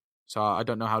 actually. So I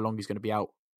don't know how long he's going to be out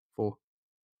for.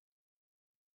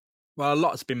 Well, a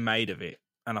lot's been made of it,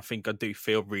 and I think I do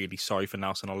feel really sorry for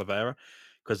Nelson Oliveira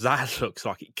because that looks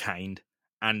like it caned,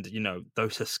 and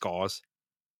those are scars.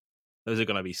 Those are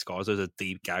going to be scars. Those are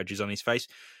deep gouges on his face.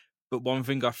 But one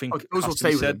thing I think those will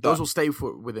stay with him. Those will stay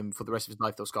with him for the rest of his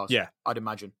life. Those scars. Yeah, I'd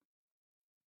imagine.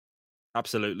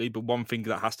 Absolutely. But one thing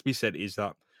that has to be said is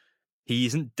that he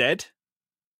isn't dead.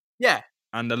 Yeah.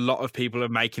 And a lot of people are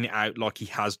making it out like he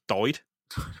has died.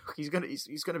 He's gonna be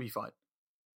fine.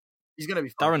 He's gonna be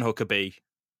fine. Darren Huckabee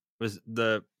was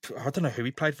I don't know who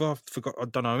he played for. I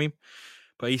don't know him.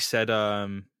 But he said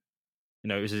it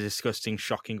was a disgusting,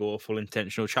 shocking, awful,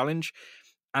 intentional challenge.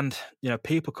 And,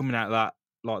 people coming out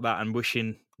like that and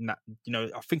wishing that,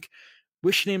 I think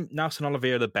wishing him Nelson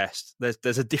Oliveira the best.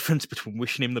 There's a difference between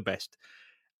wishing him the best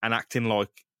and acting like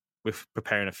we're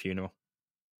preparing a funeral.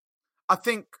 I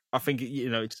think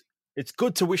it's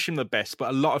good to wish him the best, but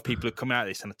a lot of people are coming out of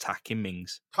this and attacking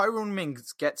Mings. Tyrone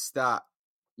Mings gets that,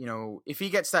 if he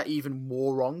gets that even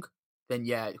more wrong, then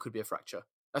yeah, it could be a fracture.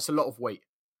 That's a lot of weight,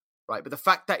 right? But the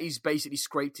fact that he's basically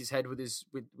scraped his head with his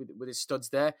studs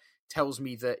there tells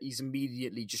me that he's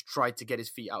immediately just tried to get his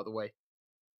feet out of the way,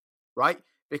 right?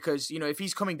 Because if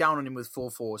he's coming down on him with full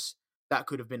force, that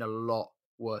could have been a lot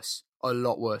worse. And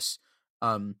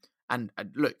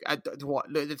look,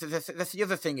 the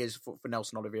other thing is for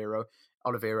Nelson Oliveira,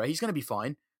 he's going to be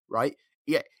fine, right?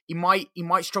 Yeah, he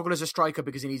might struggle as a striker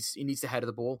because he needs the head of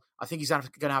the ball. I think he's going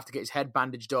to have to get his head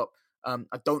bandaged up.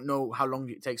 I don't know how long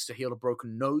it takes to heal a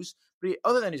broken nose, but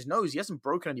other than his nose, he hasn't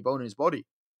broken any bone in his body.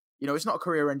 It's not a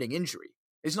career-ending injury.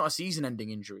 It's not a season-ending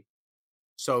injury.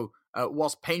 So,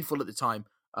 whilst painful at the time,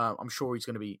 I'm sure he's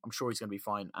going to be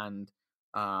fine. And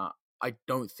I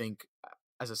don't think,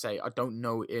 as I say, I don't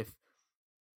know if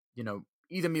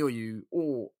either me or you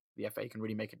or the FA can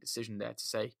really make a decision there to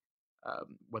say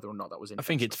whether or not that was intentional. I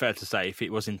think it's fair to say if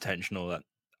it was intentional that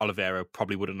Oliveira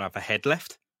probably wouldn't have a head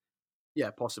left.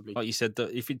 Yeah, possibly. Like you said,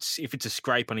 that if it's a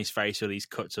scrape on his face or these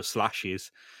cuts or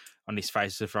slashes on his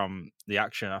face from the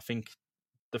action, I think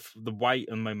the weight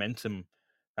and momentum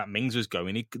that Mings was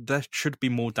going, there should be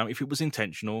more damage. If it was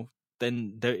intentional,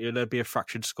 then there'd be a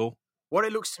fractured skull. What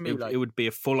it looks to me like, it would be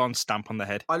a full-on stamp on the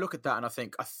head. I look at that and I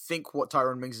think what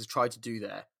Tyrone Mings has tried to do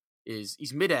there is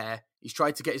he's mid-air. He's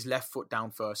tried to get his left foot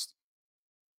down first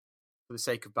for the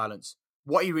sake of balance.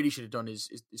 What he really should have done is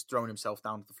thrown himself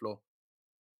down to the floor.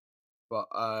 But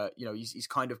he's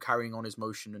kind of carrying on his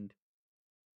motion, and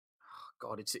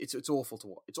God, it's awful to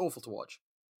watch. It's awful to watch.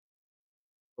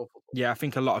 Yeah, I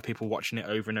think a lot of people watching it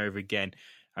over and over again.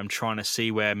 I'm trying to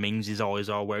see where Mings' eyes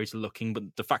are, where he's looking, but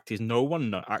the fact is, no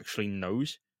one actually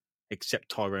knows except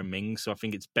Tyrone Mings. So I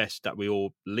think it's best that we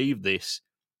all leave this,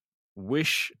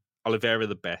 wish Oliveira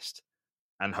the best,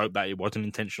 and hope that it wasn't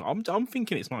intentional. I'm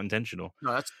thinking it's not intentional.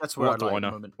 No, that's where what I do like I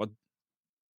know? Moment.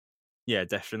 Yeah,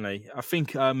 definitely. I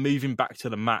think moving back to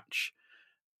the match,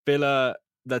 Villa,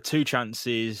 their two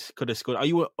chances could have scored. Are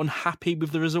you unhappy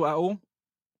with the result at all?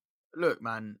 Look,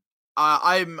 man,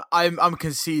 I'm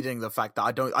conceding the fact that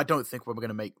I don't think we're going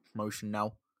to make promotion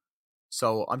now.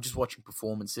 So I'm just watching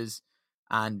performances,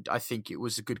 and I think it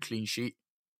was a good clean sheet.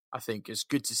 I think it's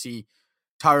good to see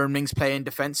Tyrone Mings playing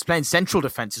central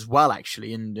defense as well,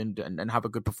 actually, and have a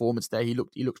good performance there. He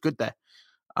looked good there.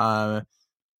 I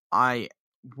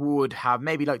would have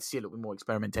maybe liked to see a little bit more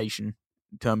experimentation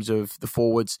in terms of the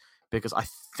forwards, because I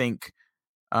think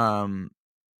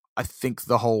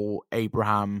the whole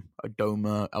Abraham,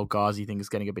 Adoma, El Ghazi thing is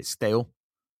getting a bit stale.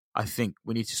 I think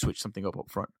we need to switch something up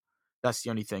front. That's the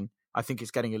only thing. I think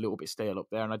it's getting a little bit stale up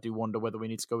there, and I do wonder whether we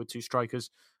need to go with two strikers.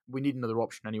 We need another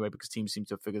option anyway, because teams seem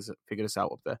to have figured us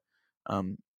out up there.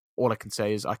 All I can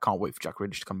say is I can't wait for Jack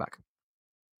Grealish to come back.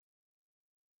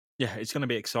 Yeah, it's going to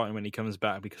be exciting when he comes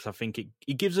back, because I think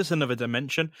it gives us another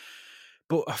dimension.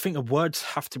 But I think the words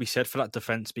have to be said for that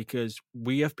defence, because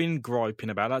we have been griping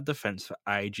about that defence for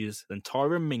ages. Then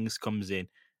Tyrone Mings comes in,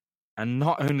 and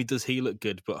not only does he look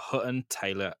good, but Hutton,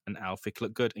 Taylor, and Alfick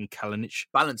look good, and Kalinic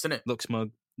balance, innit? Looks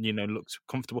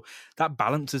comfortable. That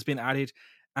balance has been added,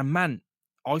 and man,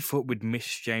 I thought we'd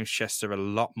miss James Chester a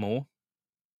lot more.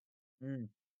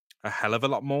 A hell of a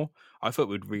lot more. I thought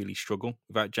we'd really struggle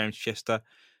without James Chester.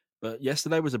 But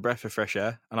yesterday was a breath of fresh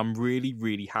air, and I'm really,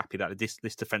 really happy that this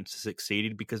defence has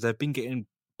succeeded, because they've been getting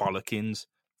bollockings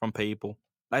from people.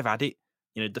 They've had it.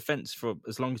 defense for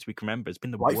as long as we can remember has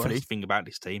been the Rightfully. worst thing about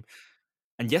this team.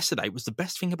 And yesterday was the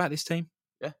best thing about this team.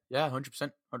 Yeah,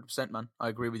 100%, man. I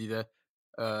agree with you there.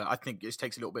 I think it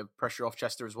takes a little bit of pressure off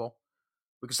Chester as well.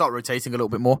 We can start rotating a little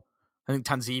bit more. I think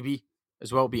Tanzibi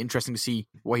as well. It'll be interesting to see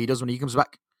what he does when he comes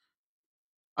back,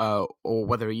 or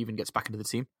whether he even gets back into the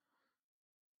team.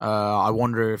 I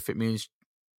wonder if it means.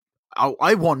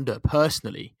 I wonder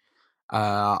personally.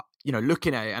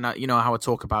 Looking at it, and how I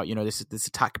talk about this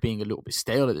attack being a little bit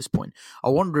stale at this point. I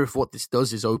wonder if what this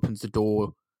does is opens the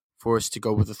door for us to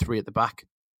go with the 3 at the back.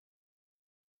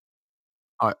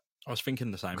 I was thinking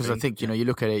the same because I think you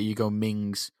look at it, you go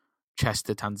Mings,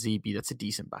 Chester, Tanzibi. That's a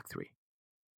decent back 3.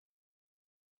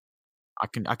 I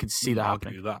can see that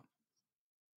happening. Do that.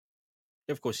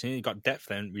 Yeah, of course, you got depth.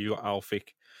 Then you got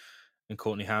Alfic and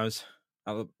Courtney Howes,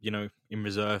 in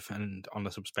reserve and on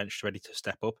the subs bench, ready to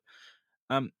step up.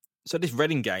 So this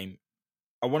Reading game,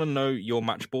 I want to know your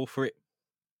match ball for it.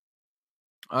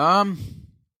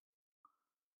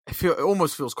 It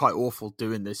almost feels quite awful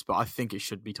doing this, but I think it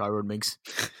should be Tyrone Mings.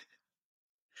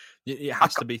 It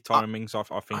has to be Tyrone Mings. I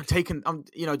think.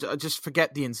 I just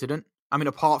forget the incident. I mean,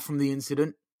 apart from the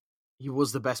incident, he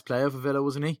was the best player for Villa,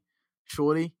 wasn't he?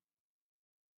 Surely.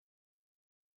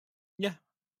 Yeah,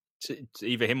 it's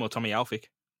either him or Tommy Alfic.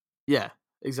 Yeah,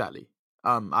 exactly.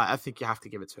 I think you have to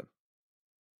give it to him.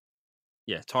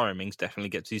 Yeah, Tyrone Mings definitely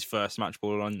gets his first match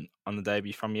ball on the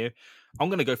debut from you. I'm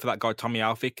going to go for that guy, Tommy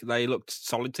Alfic. They looked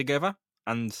solid together.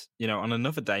 And, on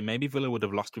another day, maybe Villa would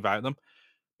have lost without them.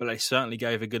 But they certainly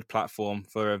gave a good platform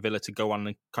for Villa to go on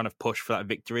and kind of push for that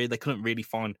victory. They couldn't really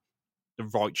find the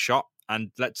right shot.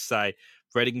 And let's say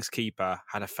Reading's keeper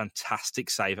had a fantastic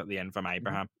save at the end from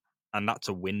Abraham. Mm-hmm. And that's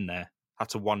a win there.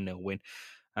 That's a 1-0 win.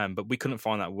 But we couldn't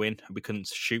find that win. We couldn't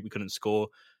shoot. We couldn't score.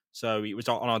 So it was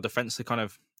on our defence to kind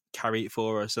of carry it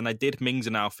for us, and they did. Mings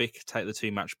and Alfic take the 2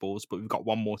 match balls, but we've got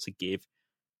one more to give.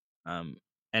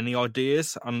 Any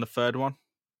ideas on the third one?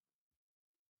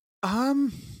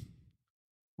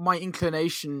 My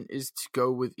inclination is to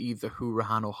go with either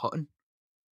Hourihane or Hutton.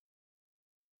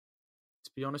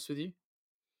 To be honest with you,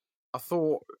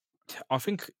 I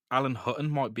think Alan Hutton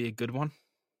might be a good one.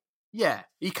 Yeah,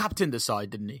 he captained the side,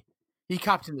 didn't he? He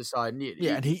captained the side.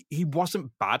 And he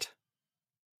wasn't bad.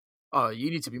 Oh,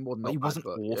 you need to be more than that. He wasn't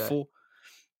awful.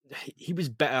 Yeah. He was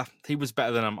better. He was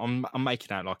better than I'm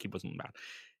making out like he wasn't bad.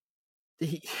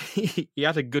 He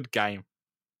had a good game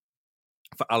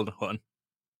for Alan Hutton.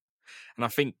 And I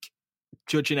think,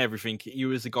 judging everything, he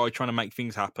was the guy trying to make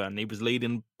things happen. He was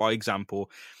leading by example.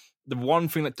 The one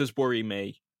thing that does worry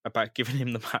me about giving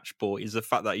him the match ball is the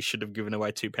fact that he should have given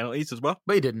away 2 penalties as well.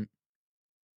 But he didn't.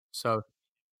 But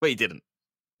he didn't.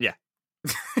 Yeah.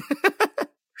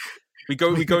 We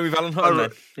go with Alan Hutton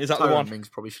then. Is that the one? Mings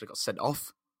probably should have got sent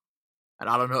off. And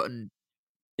Alan Hutton.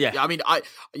 Yeah. I mean,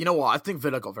 you know what? I think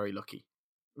Villa got very lucky.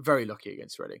 Very lucky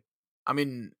against Reading. I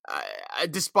mean,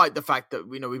 despite the fact that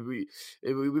we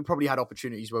probably had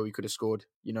opportunities where we could have scored.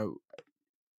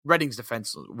 Reading's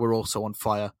defense were also on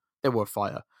fire. They were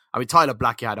fire. I mean, Tyler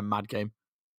Blackie had a mad game.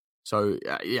 So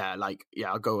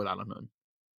I'll go with Alan Hutton.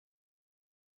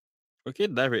 Okay,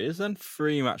 there it is then.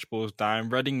 3 match balls down.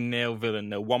 Reading 0, Villa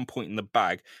 0, 1 point in the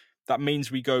bag. That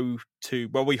means we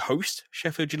we host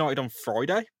Sheffield United on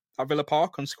Friday at Villa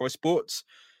Park on Sky Sports.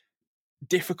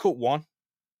 Difficult one.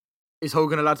 Is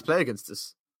Hogan allowed to play against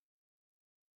us?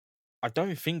 I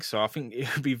don't think so. I think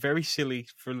it would be very silly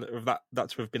for that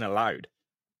to have been allowed.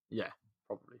 Yeah,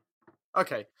 probably.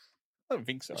 Okay. I don't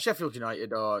think so. Sheffield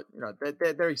United are,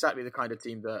 they're exactly the kind of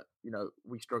team that,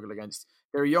 we struggle against.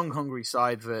 They're a young, hungry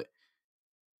side that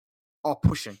are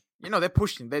pushing. They're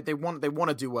pushing. They want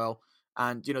to do well,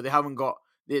 and they haven't got.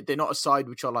 They're not a side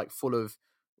which are like full of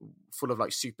like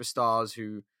superstars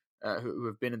who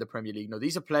have been in the Premier League. No,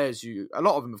 these are players who a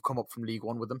lot of them have come up from League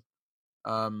One with them.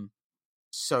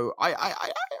 So I'd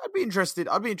be interested.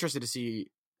 I'd be interested to see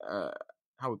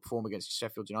how we perform against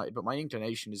Sheffield United. But my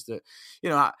inclination is that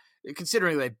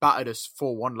considering they battered us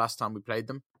 4-1 last time we played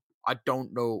them, I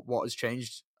don't know what has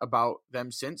changed about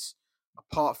them since,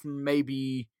 apart from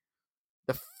maybe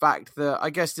the fact that I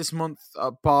guess this month,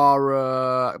 bar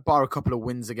a couple of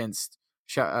wins against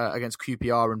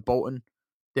QPR and Bolton,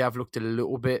 they have looked a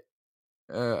little bit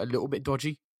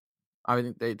dodgy. I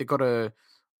think they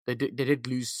did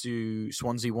lose to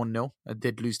Swansea 1-0. They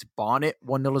did lose to Barnet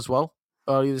 1-0 as well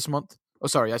earlier this month. Oh,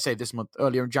 sorry, I say this month,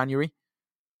 earlier in January.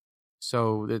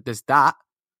 So there's that.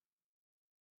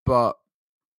 But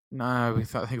no, I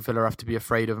think Villa have to be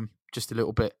afraid of him just a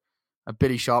little bit.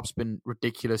 Billy Sharp's been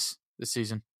ridiculous this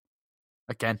season.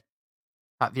 Again,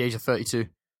 at the age of 32.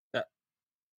 Yeah.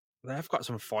 They've got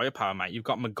some firepower, mate. You've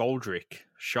got McGoldrick,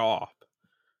 Sharp,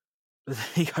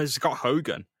 He has got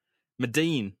Hogan,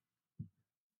 Medine,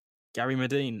 Gary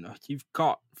Medine. You've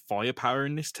got firepower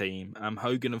in this team.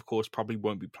 Hogan, of course, probably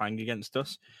won't be playing against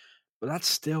us, but that's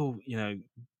still,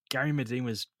 Gary Medine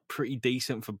was pretty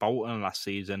decent for Bolton last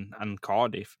season and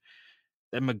Cardiff.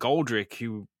 Then McGoldrick,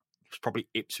 who was probably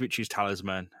Ipswich's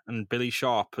talisman, and Billy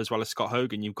Sharp, as well as Scott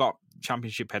Hogan. You've got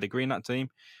championship pedigree in that team.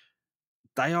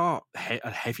 They are a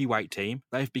heavyweight team.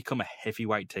 They've become a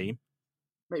heavyweight team.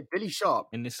 Mate, Billy Sharp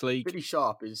in this league. Billy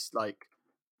Sharp is like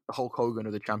the Hulk Hogan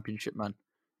of the championship, man.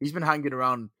 He's been hanging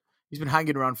around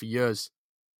for years.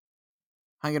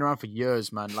 Hanging around for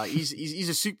years, man. Like he's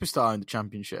a superstar in the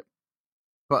championship.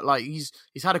 But like he's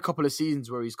had a couple of seasons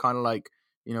where he's kind of like,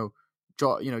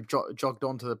 jogged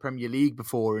onto the Premier League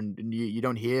before, and you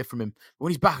don't hear from him. But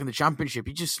when he's back in the championship,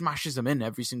 he just smashes them in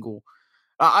every single.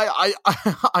 I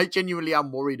genuinely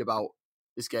am worried about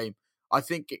this game. I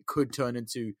think it could turn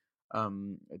into a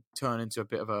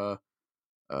bit of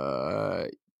a.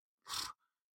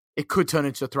 It could turn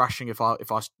into a thrashing if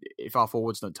our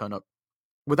forwards don't turn up.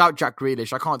 Without Jack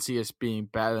Grealish, I can't see us being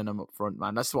better than them up front,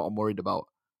 man. That's what I'm worried about.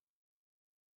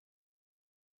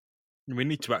 We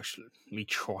need to actually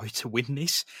try to win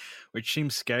this, which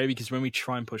seems scary because when we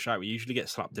try and push out, we usually get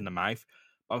slapped in the mouth.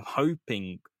 I'm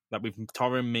hoping that with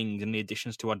Tyrone Mings and the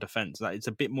additions to our defence, that it's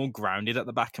a bit more grounded at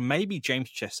the back, and maybe James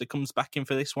Chester comes back in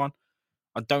for this one.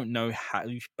 I don't know how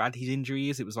bad his injury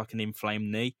is. It was like an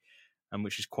inflamed knee,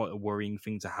 which is quite a worrying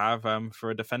thing to have for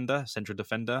a defender, central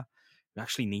defender. We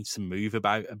actually need to move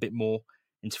about a bit more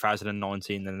in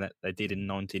 2019 than they did in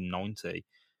 1990.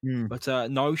 But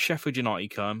no, Sheffield United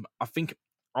come. I think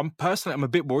I'm a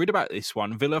bit worried about this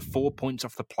one. Villa 4 points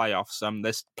off the playoffs.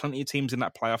 There's plenty of teams in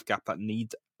that playoff gap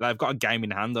they've got a game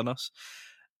in hand on us.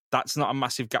 That's not a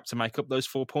massive gap to make up those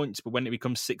 4 points, but when it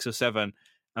becomes 6 or 7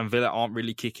 and Villa aren't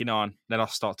really kicking on, then I'll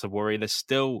start to worry. There's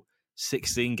still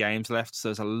 16 games left, so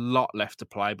there's a lot left to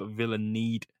play, but Villa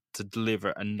need to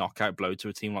deliver a knockout blow to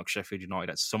a team like Sheffield United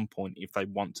at some point if they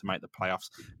want to make the playoffs.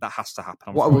 That has to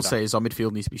happen. What I will say is our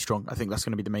midfield needs to be strong. I think that's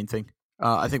going to be the main thing.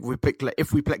 I think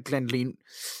if we pick Glenn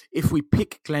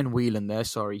Whelan there,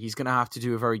 he's going to have to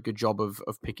do a very good job of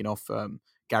picking off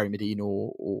Gary Medine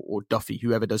or Duffy,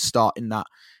 whoever does start in that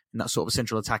sort of a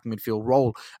central attacking midfield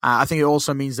role. I think it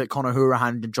also means that Conor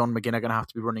Hourihane and John McGinn are going to have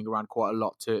to be running around quite a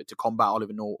lot to combat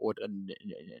Oliver Norwood and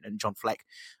John Fleck.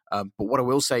 But what I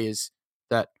will say is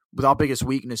that with our biggest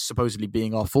weakness supposedly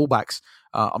being our fullbacks,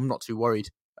 I'm not too worried.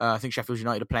 I think Sheffield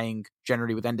United are playing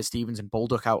generally with Ender Stevens and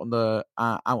Baldock out on the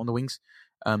wings,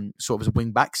 sort of as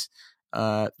wing backs.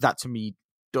 That to me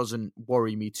doesn't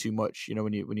worry me too much.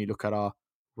 When you look at our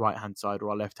right hand side or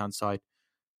our left hand side.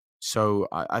 So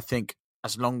I think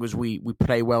as long as we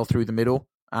play well through the middle,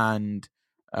 and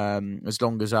as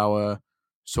long as our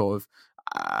sort of,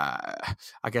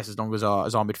 as long as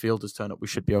our midfielders turn up, we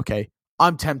should be okay.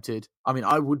 I'm tempted. I mean,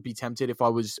 I would be tempted if I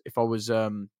was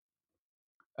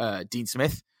Dean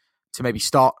Smith to maybe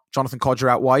start Jonathan Codger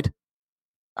out wide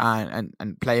and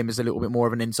play him as a little bit more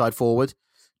of an inside forward,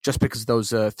 just because of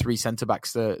those 3 centre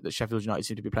backs that Sheffield United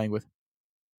seem to be playing with.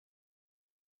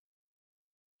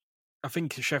 I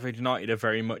think Sheffield United are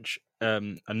very much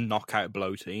a knockout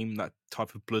blow team, that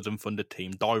type of blood and thunder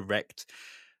team, direct.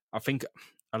 I think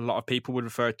a lot of people would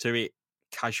refer to it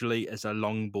casually as a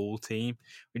long ball team,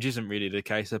 which isn't really the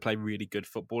case. They play really good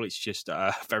football. It's just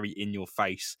a very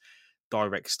in-your-face,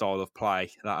 direct style of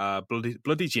play that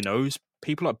blood is your nose.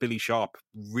 People like Billy Sharp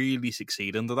really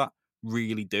succeed under that,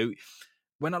 really do.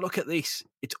 When I look at this,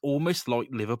 it's almost like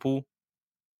Liverpool.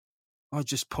 I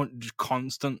just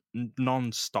constant,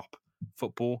 non-stop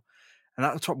football. And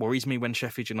that's what worries me when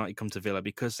Sheffield United come to Villa,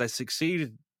 because they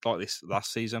succeeded like this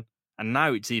last season. And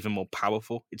now it's even more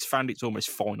powerful. It's found its almost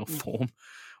final form.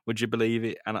 Would you believe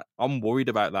it? And I'm worried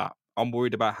about that. I'm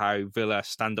worried about how Villa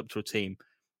stand up to a team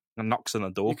and knocks on the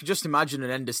door. You could just imagine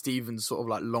an Ender Stevens sort of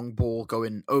like long ball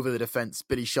going over the defence,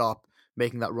 Billy Sharp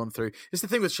making that run through. It's the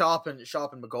thing with Sharp and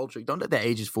McGoldrick. Don't let their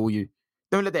ages fool you.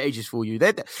 Don't let their ages fool you.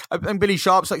 And Billy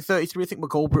Sharp's like 33. I think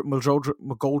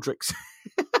McGoldrick's...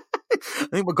 I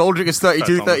think McGoldrick is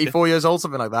 32, 34 years old,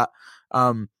 something like that.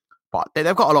 But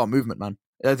they've got a lot of movement, man.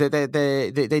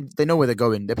 They know where they're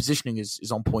going. Their positioning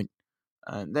is on point.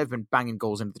 They've been banging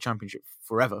goals into the Championship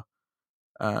forever.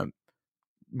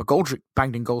 McGoldrick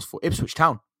banged in goals for Ipswich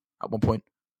Town at one point.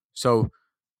 So,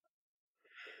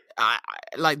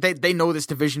 they know this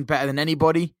division better than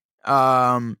anybody.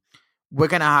 We're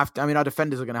gonna have to. I mean, our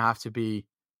defenders are gonna have to be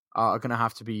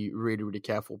really, really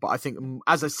careful. But I think,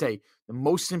 as I say, the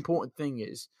most important thing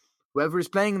is whoever is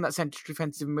playing in that central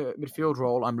defensive midfield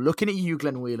role, I'm looking at you,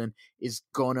 Glenn Whelan, is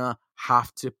gonna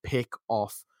have to pick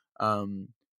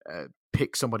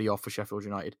somebody off for Sheffield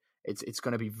United. it's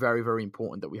going to be very, very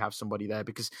important that we have somebody there,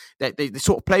 because they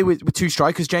sort of play with two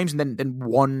strikers, James, and then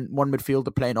one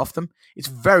midfielder playing off them. It's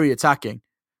very attacking.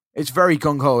 It's very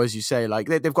gung-ho, as you say. Like,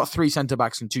 they've got 3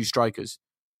 centre-backs and 2 strikers.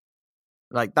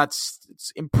 Like,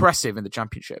 it's impressive in the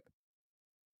Championship.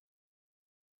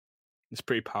 It's a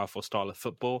pretty powerful style of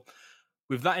football.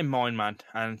 With that in mind, man,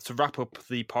 and to wrap up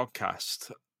the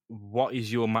podcast, what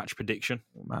is your match prediction?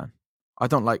 Oh, man, I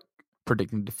don't like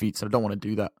predicting defeats, and I don't want to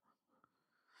do that.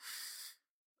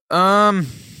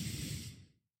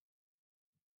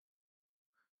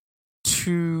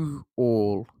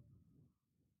 2-2.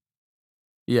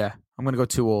 Yeah, I'm going to go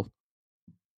 2-2.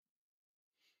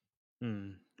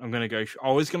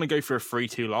 I was going to go for a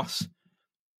 3-2 loss,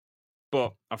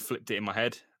 but I flipped it in my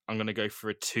head. I'm going to go for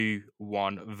a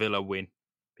 2-1 Villa win,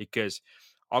 because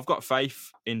I've got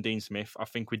faith in Dean Smith. I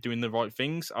think we're doing the right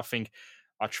things. I think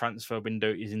our transfer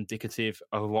window is indicative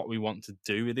of what we want to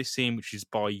do with this team, which is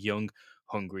buy young,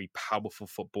 hungry, powerful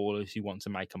footballers who want to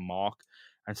make a mark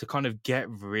and to kind of get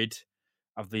rid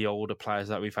of the older players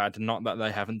that we've had. Not that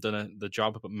they haven't done the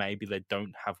job, but maybe they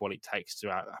don't have what it takes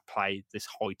to play this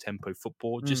high-tempo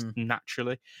football just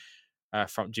naturally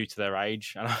due to their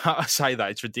age. And I say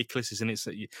that, it's ridiculous, isn't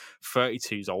it?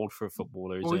 32 is old for a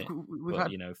footballer, isn't it?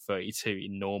 But 32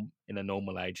 in a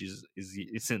normal age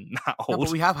isn't that old. No,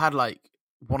 but we have had like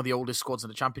one of the oldest squads in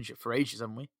the Championship for ages,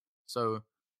 haven't we? So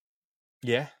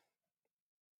yeah,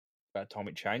 about time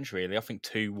it changed, really. I think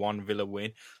 2-1 Villa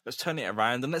win. Let's turn it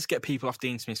around and let's get people off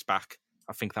Dean Smith's back.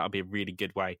 I think that would be a really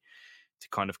good way to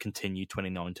kind of continue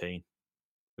 2019.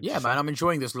 Yeah, man, I'm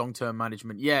enjoying this long-term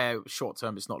management. Yeah,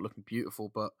 short-term, it's not looking beautiful,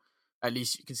 but at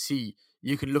least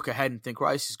you can look ahead and think,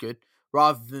 right, this is good.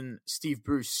 Rather than Steve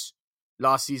Bruce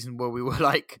last season, where we were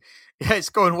like, yeah, it's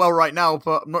going well right now,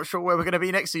 but I'm not sure where we're going to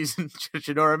be next season. Do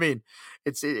you know what I mean?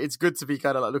 It's good to be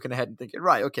kind of like looking ahead and thinking,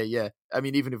 right, okay, yeah. I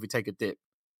mean, even if we take a dip,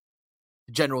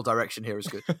 the general direction here is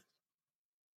good.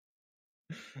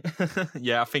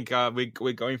 Yeah, I think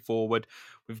we're going forward.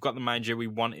 We've got the manager we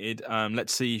wanted.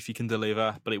 Let's see if he can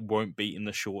deliver, but it won't be in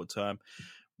the short term.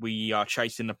 We are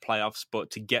chasing the playoffs, but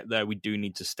to get there, we do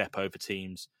need to step over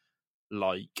teams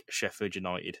like Sheffield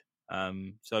United.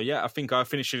 So yeah, I think I'm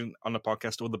finishing on the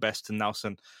podcast. All the best to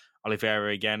Nelson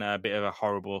Oliveira again. A bit of a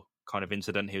horrible kind of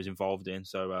incident he was involved in.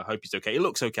 So I hope he's okay. It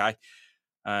looks okay.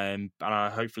 And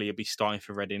hopefully he'll be starting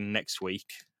for Reading next week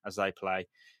as they play.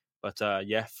 But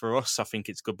yeah, for us, I think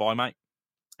it's goodbye, mate.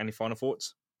 Any final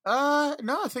thoughts? No,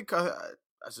 I think as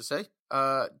I say,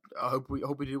 I hope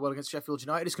we do well against Sheffield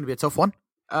United. It's going to be a tough one.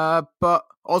 But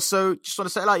also just want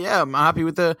to say, like, yeah, I'm happy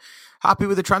with the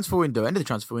transfer window, end of the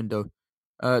transfer window.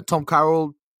 Tom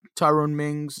Carroll, Tyrone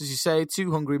Mings, as you say,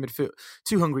 two hungry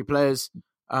players.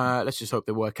 Let's just hope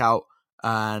they work out.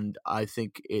 And I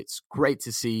think it's great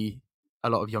to see a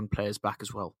lot of young players back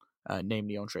as well,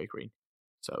 namely Andre Green.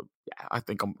 So yeah, I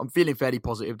think I'm feeling fairly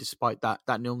positive despite that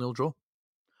 0-0 draw.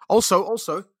 Also,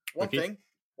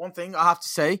 one thing I have to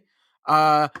say,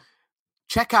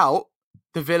 check out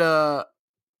the Villa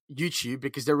YouTube,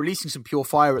 because they're releasing some pure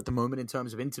fire at the moment in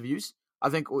terms of interviews. I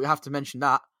think we have to mention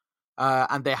that.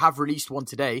 And they have released one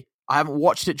today. I haven't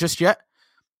watched it just yet,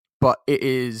 but it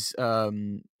is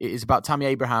about Tammy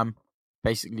Abraham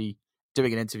basically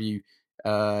doing an interview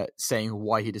saying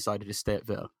why he decided to stay at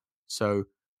Villa. So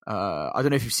I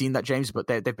don't know if you've seen that, James, but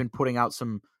they've been putting out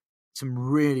some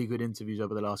really good interviews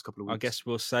over the last couple of weeks. I guess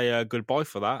we'll say goodbye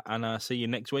for that and see you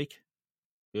next week.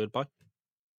 Goodbye.